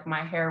times where, like,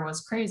 my hair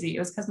was crazy, it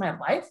was because my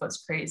life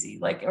was crazy,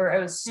 like, or it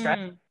was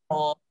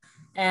stressful.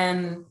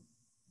 And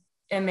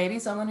maybe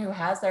someone who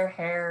has their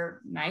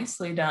hair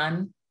nicely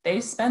done,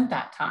 they spent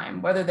that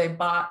time, whether they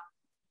bought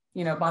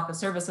the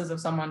services of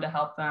someone to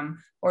help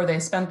them, or they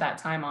spent that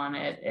time on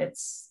it.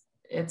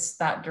 It's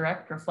that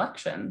direct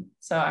reflection.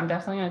 So I'm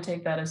definitely going to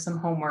take that as some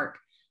homework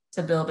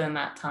to build in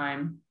that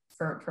time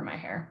for my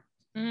hair.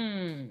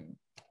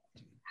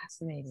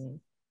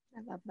 Fascinating.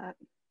 I love that.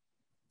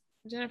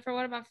 Jennifer,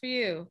 what about for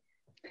you?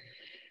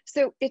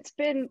 So it's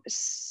been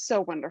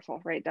so wonderful,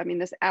 right? I mean,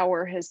 this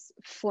hour has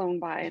flown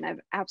by and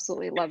I've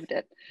absolutely loved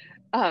it.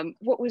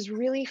 What was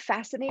really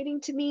fascinating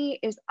to me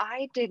is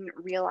I didn't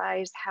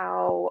realize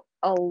how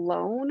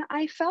alone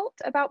I felt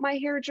about my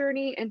hair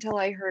journey until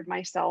I heard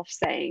myself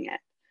saying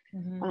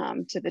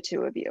it to the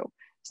two of you.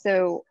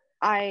 So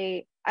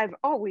I've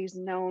always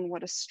known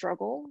what a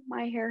struggle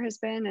my hair has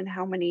been and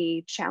how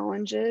many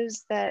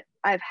challenges that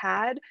I've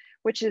had,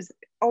 which has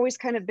always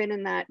kind of been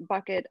in that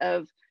bucket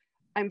of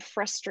I'm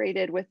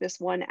frustrated with this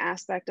one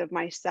aspect of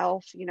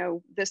myself, you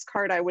know, this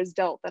card I was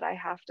dealt that I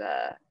have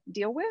to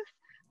deal with.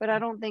 But I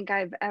don't think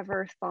I've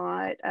ever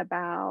thought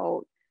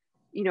about,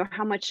 you know,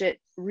 how much it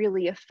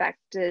really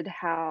affected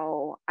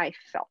how I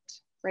felt,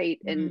 right?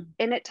 And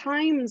at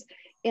times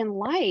in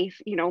life,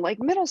 you know, like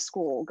middle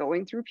school,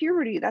 going through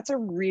puberty, that's a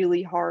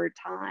really hard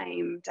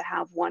time to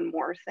have one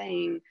more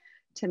thing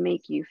to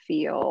make you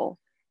feel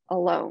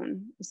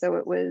alone. So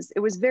it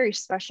was very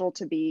special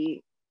to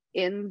be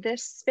in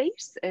this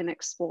space and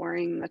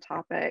exploring the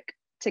topic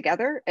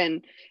together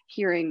and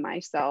hearing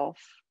myself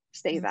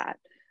say that.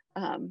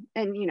 And,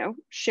 you know,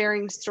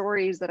 sharing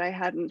stories that I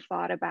hadn't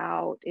thought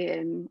about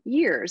in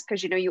years.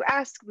 Because, you know, you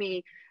ask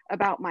me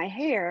about my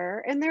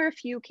hair, and there are a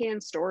few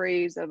canned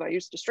stories of I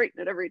used to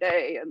straighten it every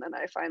day, and then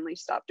I finally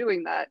stopped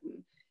doing that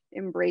and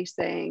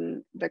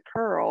embracing the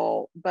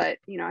curl. But,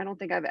 you know, I don't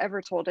think I've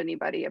ever told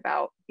anybody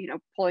about, you know,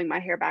 pulling my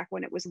hair back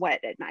when it was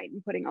wet at night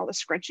and putting all the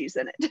scrunchies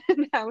in it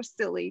and how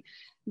silly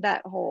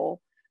that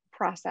whole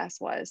process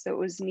was. So it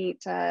was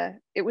neat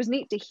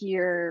to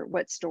hear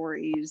what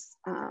stories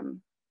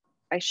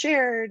I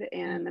shared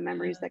and the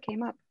memories that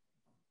came up.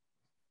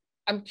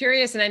 I'm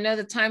curious, and I know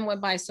the time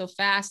went by so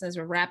fast as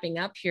we're wrapping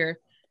up here.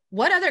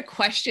 What other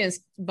questions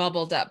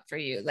bubbled up for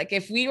you? Like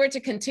if we were to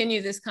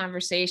continue this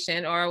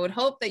conversation, or I would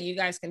hope that you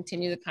guys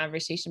continue the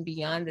conversation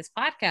beyond this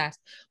podcast,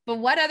 but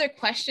what other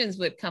questions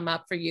would come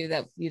up for you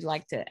that you'd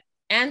like to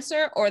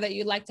answer or that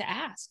you'd like to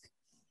ask?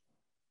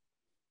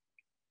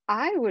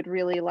 I would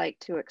really like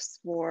to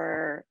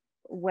explore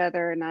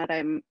whether or not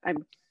I'm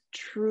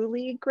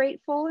truly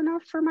grateful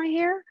enough for my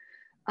hair.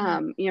 You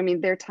know, I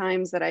mean, there are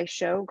times that I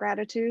show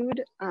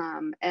gratitude,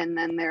 and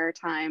then there are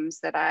times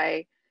that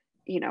I,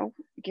 you know,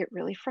 get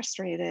really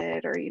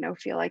frustrated or, you know,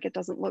 feel like it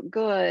doesn't look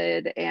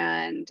good,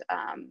 and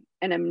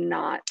I'm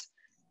not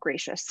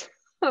gracious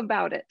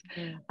about it.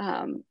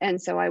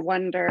 And so I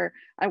wonder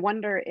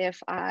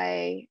if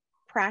I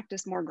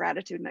practice more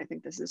gratitude, and I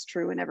think this is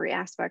true in every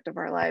aspect of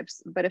our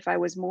lives, but if I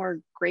was more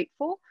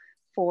grateful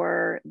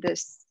for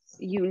this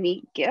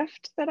unique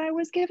gift that I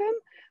was given,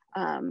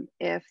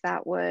 if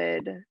that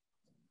would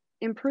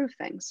improve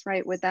things,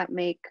 right? Would that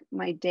make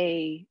my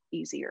day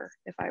easier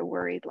if I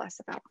worried less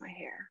about my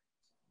hair?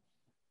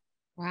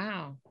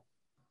 Wow.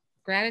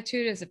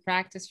 Gratitude is a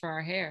practice for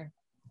our hair.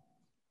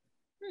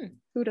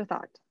 Who'd have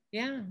thought?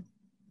 Yeah.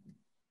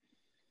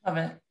 Love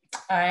it.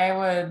 I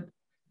would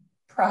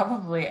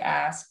probably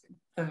ask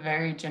the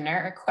very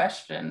generic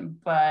question,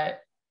 but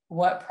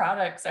what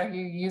products are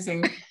you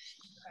using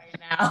right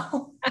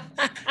now?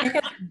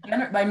 Because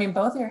I mean,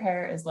 both your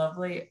hair is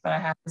lovely, but I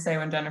have to say,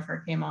 when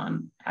Jennifer came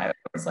on, I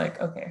was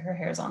like, okay, her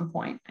hair's on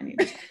point. I need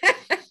to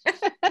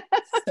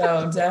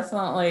So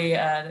definitely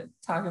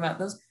talking about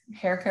those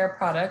hair care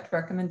product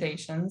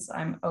recommendations,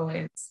 I'm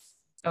always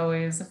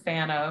a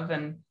fan of,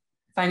 and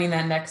finding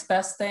that next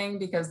best thing,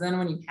 because then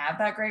when you have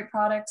that great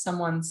product,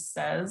 someone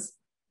says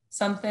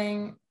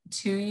something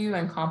to you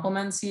and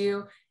compliments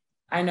you.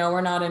 I know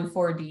we're not in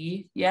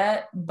 4D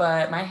yet,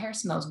 but my hair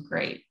smells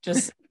great,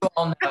 just so you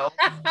all know.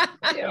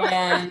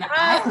 And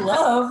I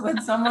love when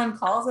someone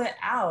calls it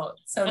out.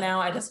 So now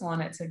I just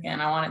want it to,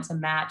 again, I want it to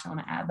match. I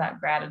want to add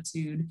that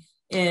gratitude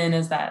in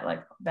as that,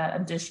 like, that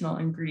additional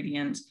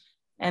ingredient.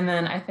 And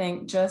then I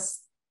think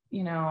just,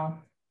 you know,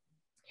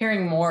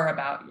 hearing more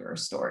about your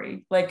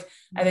story. Like,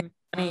 I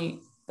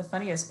think the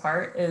funniest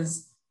part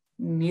is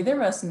neither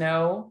of us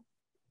know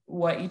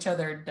what each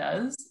other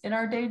does in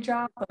our day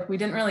job. Like, we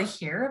didn't really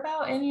hear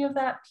about any of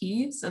that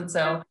piece. And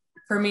so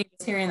for me,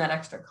 just hearing that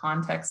extra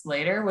context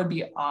later would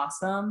be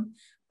awesome.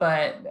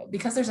 But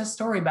because there's a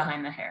story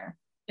behind the hair,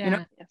 you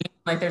know,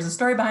 like there's a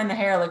story behind the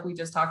hair, like we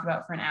just talked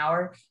about for an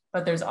hour,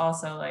 but there's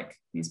also like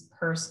these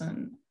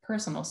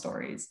personal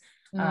stories,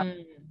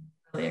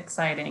 really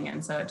exciting.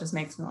 And so it just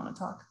makes me want to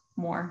talk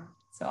more.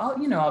 So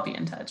I'll be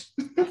in touch.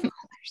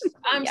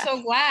 I'm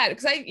so glad,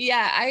 because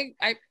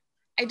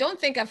I don't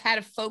think I've had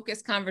a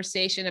focused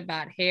conversation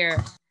about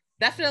hair.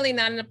 Definitely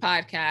not in a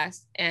podcast,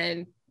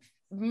 and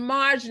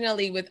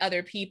marginally with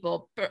other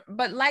people,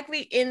 but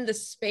likely in the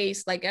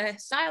space, like a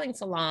styling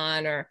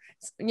salon, or,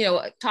 you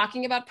know,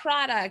 talking about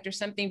product or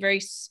something very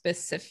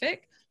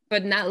specific,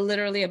 but not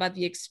literally about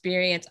the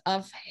experience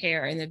of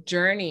hair and the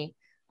journey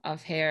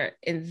of hair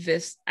at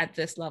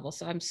this level.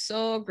 So I'm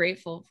so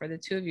grateful for the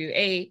two of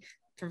you,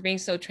 for being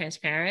so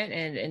transparent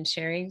and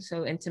sharing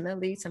so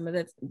intimately some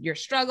of your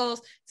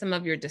struggles, some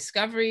of your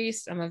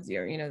discoveries, some of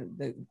your, you know,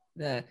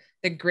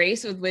 the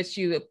grace with which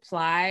you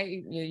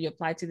apply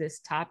to this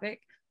topic.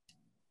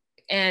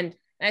 And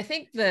I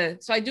think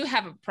so I do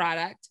have a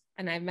product,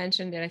 and I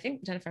mentioned it, I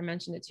think Jennifer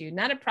mentioned it to you,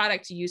 not a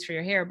product to use for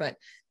your hair, but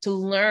to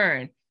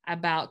learn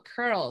about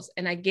curls.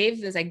 And I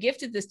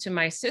gifted this to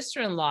my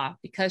sister-in-law,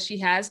 because she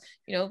has,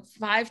 you know,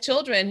 5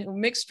 children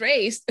mixed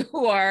race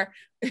who are,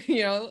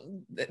 you know,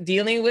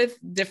 dealing with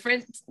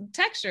different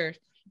textures.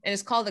 And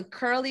it's called the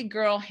Curly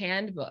Girl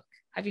Handbook.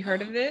 Have you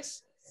heard of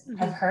this?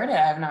 I've heard it.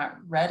 I've not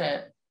read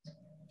it.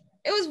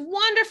 It was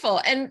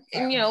wonderful. And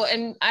you know,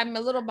 and I'm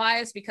a little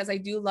biased because I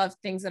do love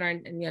things that are,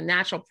 you know,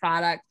 natural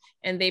product,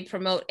 and they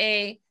promote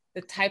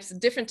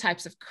different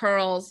types of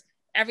curls,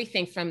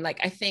 everything from, like,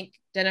 I think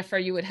Jennifer,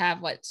 you would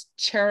have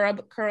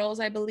cherub curls,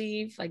 I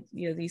believe, like,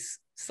 you know, these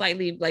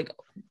slightly like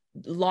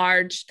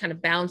large kind of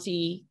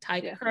bouncy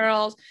type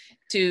curls,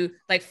 to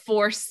like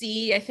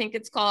 4C, I think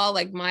it's called,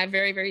 like my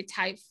very, very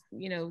tight,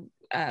 you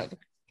know,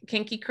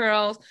 kinky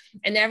curls,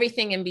 and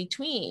everything in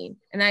between.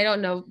 And I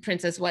don't know,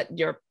 Princess, what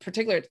your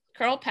particular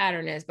curl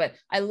pattern is, but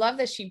I love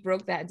that she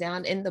broke that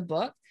down in the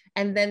book.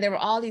 And then there were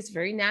all these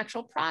very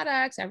natural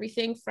products,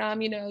 everything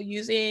from, you know,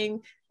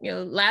 using, you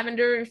know,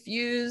 lavender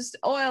infused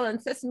oil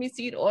and sesame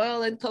seed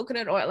oil and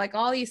coconut oil, like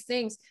all these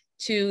things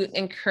to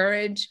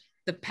encourage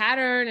the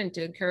pattern and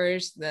to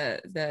encourage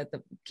the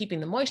keeping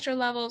the moisture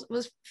levels. It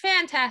was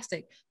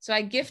fantastic. So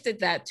I gifted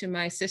that to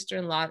my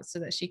sister-in-law so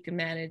that she could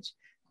manage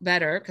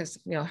better, because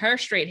her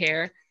straight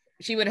hair,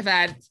 she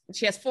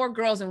has 4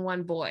 girls and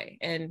 1 boy,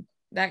 and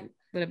that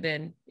would have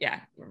been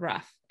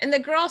rough. And the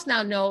girls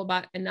now know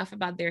enough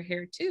about their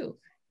hair too.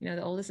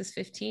 The oldest is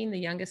 15, the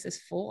youngest is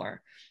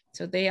 4.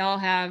 So they all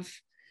have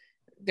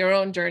their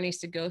own journeys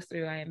to go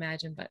through, I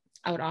imagine, but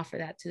I would offer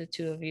that to the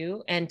 2 of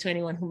you and to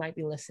anyone who might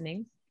be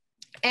listening.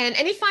 And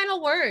any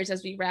final words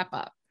as we wrap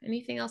up?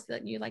 Anything else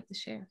that you'd like to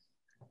share?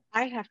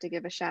 I have to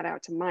give a shout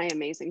out to my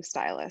amazing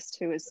stylist,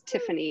 who is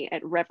Tiffany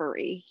at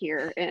Reverie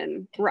here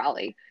in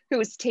Raleigh, who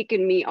has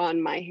taken me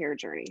on my hair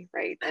journey,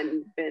 right?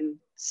 And been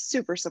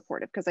super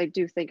supportive, because I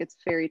do think it's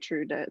very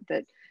true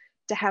that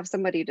to have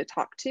somebody to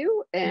talk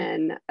to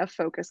and a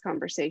focused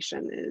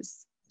conversation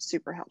is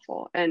super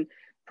helpful. And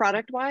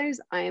product wise,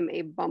 I am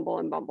a Bumble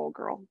and Bumble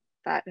girl.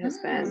 That has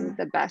been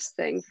the best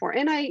thing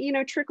and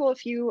I, trickle a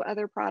few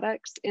other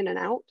products in and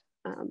out,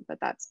 but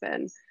that's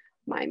been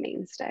my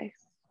mainstay.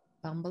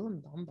 Bumble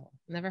and Bumble.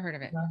 Never heard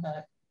of it. Love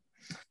it.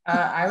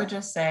 I would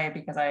just say,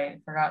 because I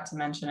forgot to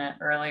mention it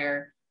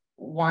earlier,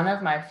 one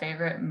of my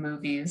favorite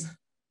movies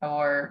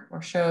or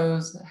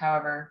shows,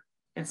 however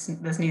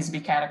this needs to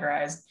be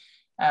categorized,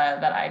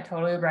 that I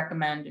totally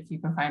recommend if you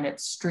can find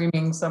it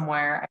streaming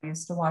somewhere. I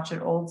used to watch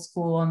it old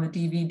school on the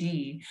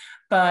DVD,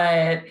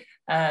 but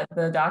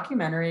the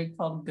documentary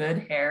called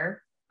Good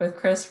Hair with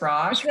Chris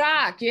Rock. Chris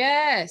Rock,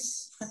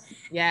 yes.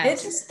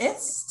 Yes. It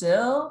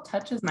still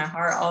touches my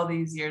heart all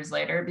these years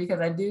later,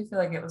 because I do feel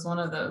like it was one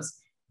of those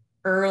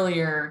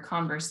earlier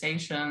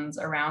conversations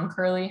around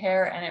curly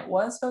hair, and it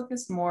was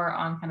focused more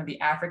on kind of the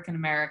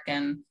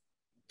African-American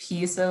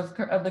piece of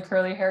the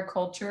curly hair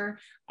culture.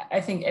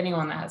 I think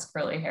anyone that has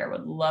curly hair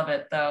would love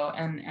it though.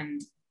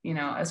 And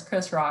as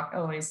Chris Rock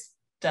always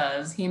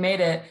does, he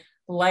made it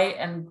light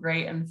and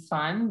great and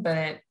fun,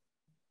 but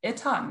it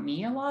taught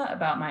me a lot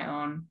about my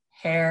own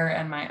hair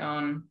and my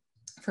own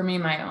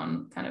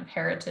kind of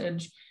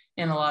heritage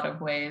in a lot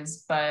of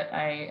ways. But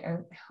I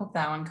hope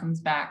that one comes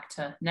back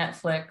to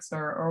Netflix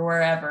or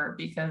wherever,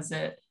 because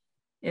it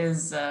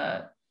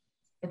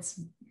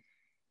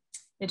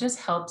just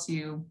helps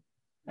you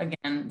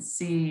again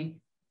see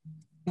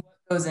what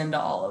goes into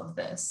all of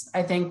this.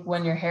 I think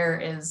when your hair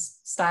is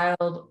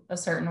styled a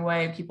certain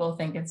way, people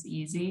think it's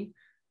easy,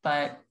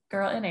 but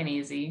girl, it ain't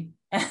easy.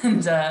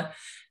 And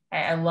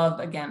I love,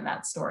 again,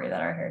 that story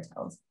that our hair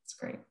tells. It's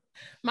great.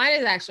 Mine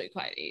is actually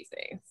quite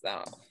easy,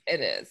 so it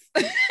is.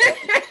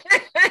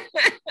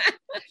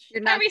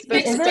 You're not Is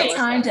it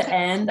time to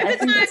end? I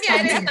think it's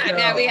time to go.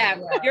 Yeah, we have.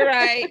 You're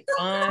right.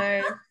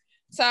 Fine.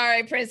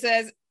 Sorry,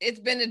 Princess. It's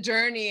been a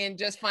journey in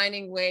just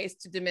finding ways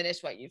to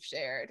diminish what you've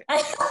shared.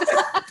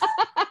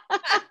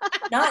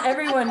 Not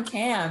everyone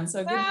can,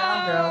 so good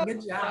job, girl.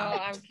 Good job. No,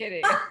 I'm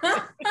kidding.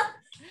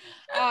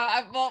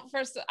 Well,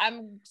 first,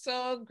 I'm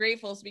so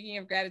grateful. Speaking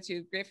of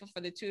gratitude, grateful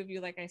for the 2 of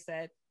you, like I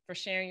said, for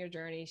sharing your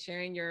journey,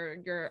 sharing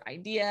your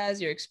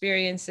ideas, your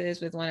experiences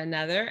with one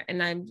another.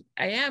 And I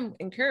am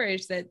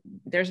encouraged that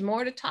there's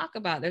more to talk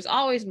about. There's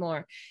always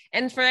more.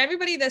 And for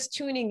everybody that's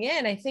tuning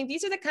in, I think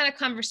these are the kind of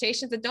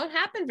conversations that don't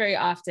happen very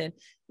often.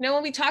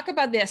 When we talk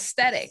about the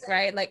aesthetic,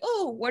 right? Like,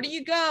 oh, where do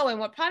you go and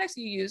what products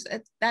you use?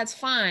 That's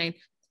fine.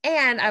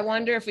 And I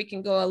wonder if we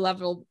can go a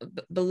level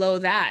below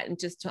that and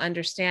just to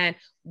understand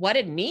what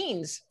it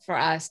means for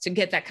us to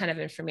get that kind of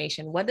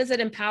information. What does it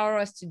empower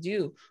us to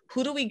do?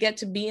 Who do we get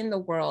to be in the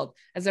world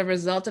as a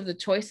result of the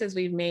choices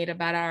we've made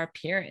about our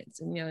appearance?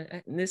 And,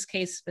 in this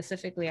case,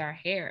 specifically our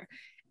hair.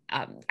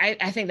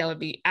 I think that would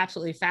be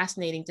absolutely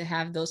fascinating to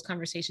have those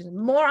conversations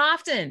more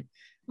often,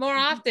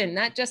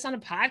 not just on a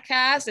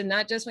podcast and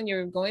not just when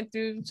you're going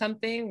through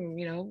something,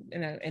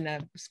 in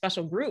a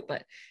special group,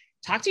 but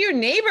talk to your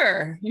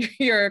neighbor,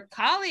 your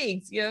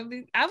colleagues.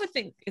 I would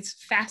think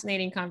it's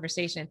fascinating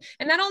conversation,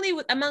 and not only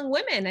among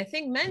women, I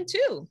think men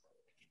too.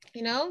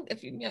 When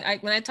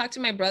I talk to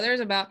my brothers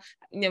about,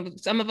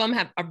 some of them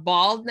are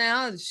bald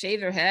now,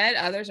 shave their head,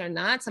 others are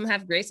not. Some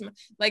have gray,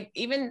 like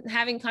even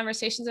having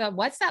conversations about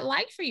what's that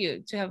like for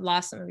you to have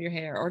lost some of your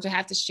hair or to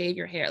have to shave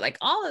your hair, like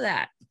all of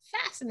that.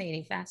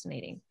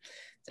 Fascinating.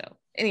 So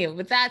anyway,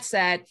 with that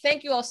said,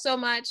 thank you all so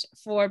much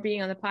for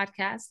being on the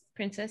podcast,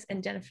 Princess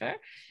and Jennifer.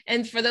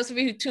 And for those of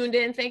you who tuned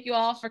in, thank you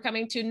all for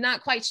coming to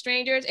Not Quite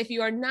Strangers. If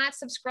you are not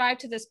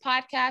subscribed to this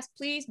podcast,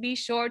 please be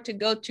sure to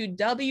go to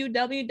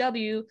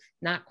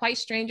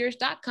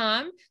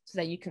www.notquitestrangers.com so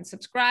that you can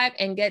subscribe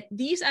and get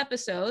these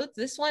episodes,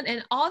 this one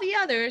and all the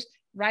others,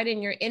 right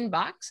in your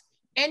inbox.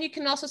 And you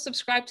can also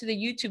subscribe to the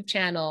YouTube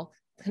channel,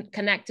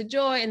 Connect to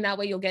Joy, and that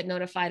way you'll get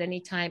notified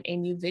anytime a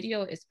new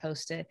video is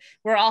posted.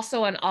 We're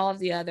also on all of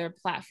the other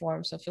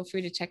platforms, so feel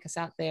free to check us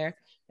out there.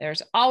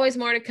 There's always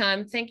more to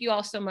come. Thank you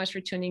all so much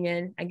for tuning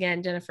in.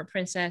 Again, Jennifer,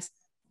 Princess,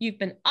 you've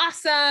been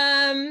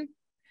awesome.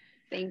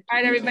 Thank you. All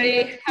right,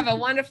 everybody, have a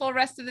wonderful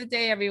rest of the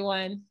day,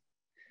 everyone.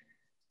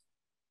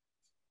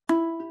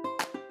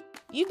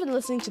 You've been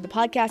listening to the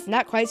podcast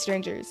Not Quite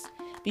Strangers.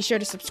 Be sure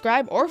to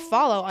subscribe or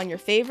follow on your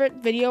favorite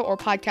video or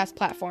podcast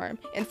platform.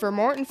 And for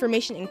more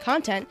information and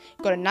content,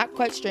 go to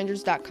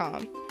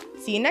notquitestrangers.com.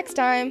 See you next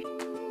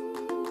time!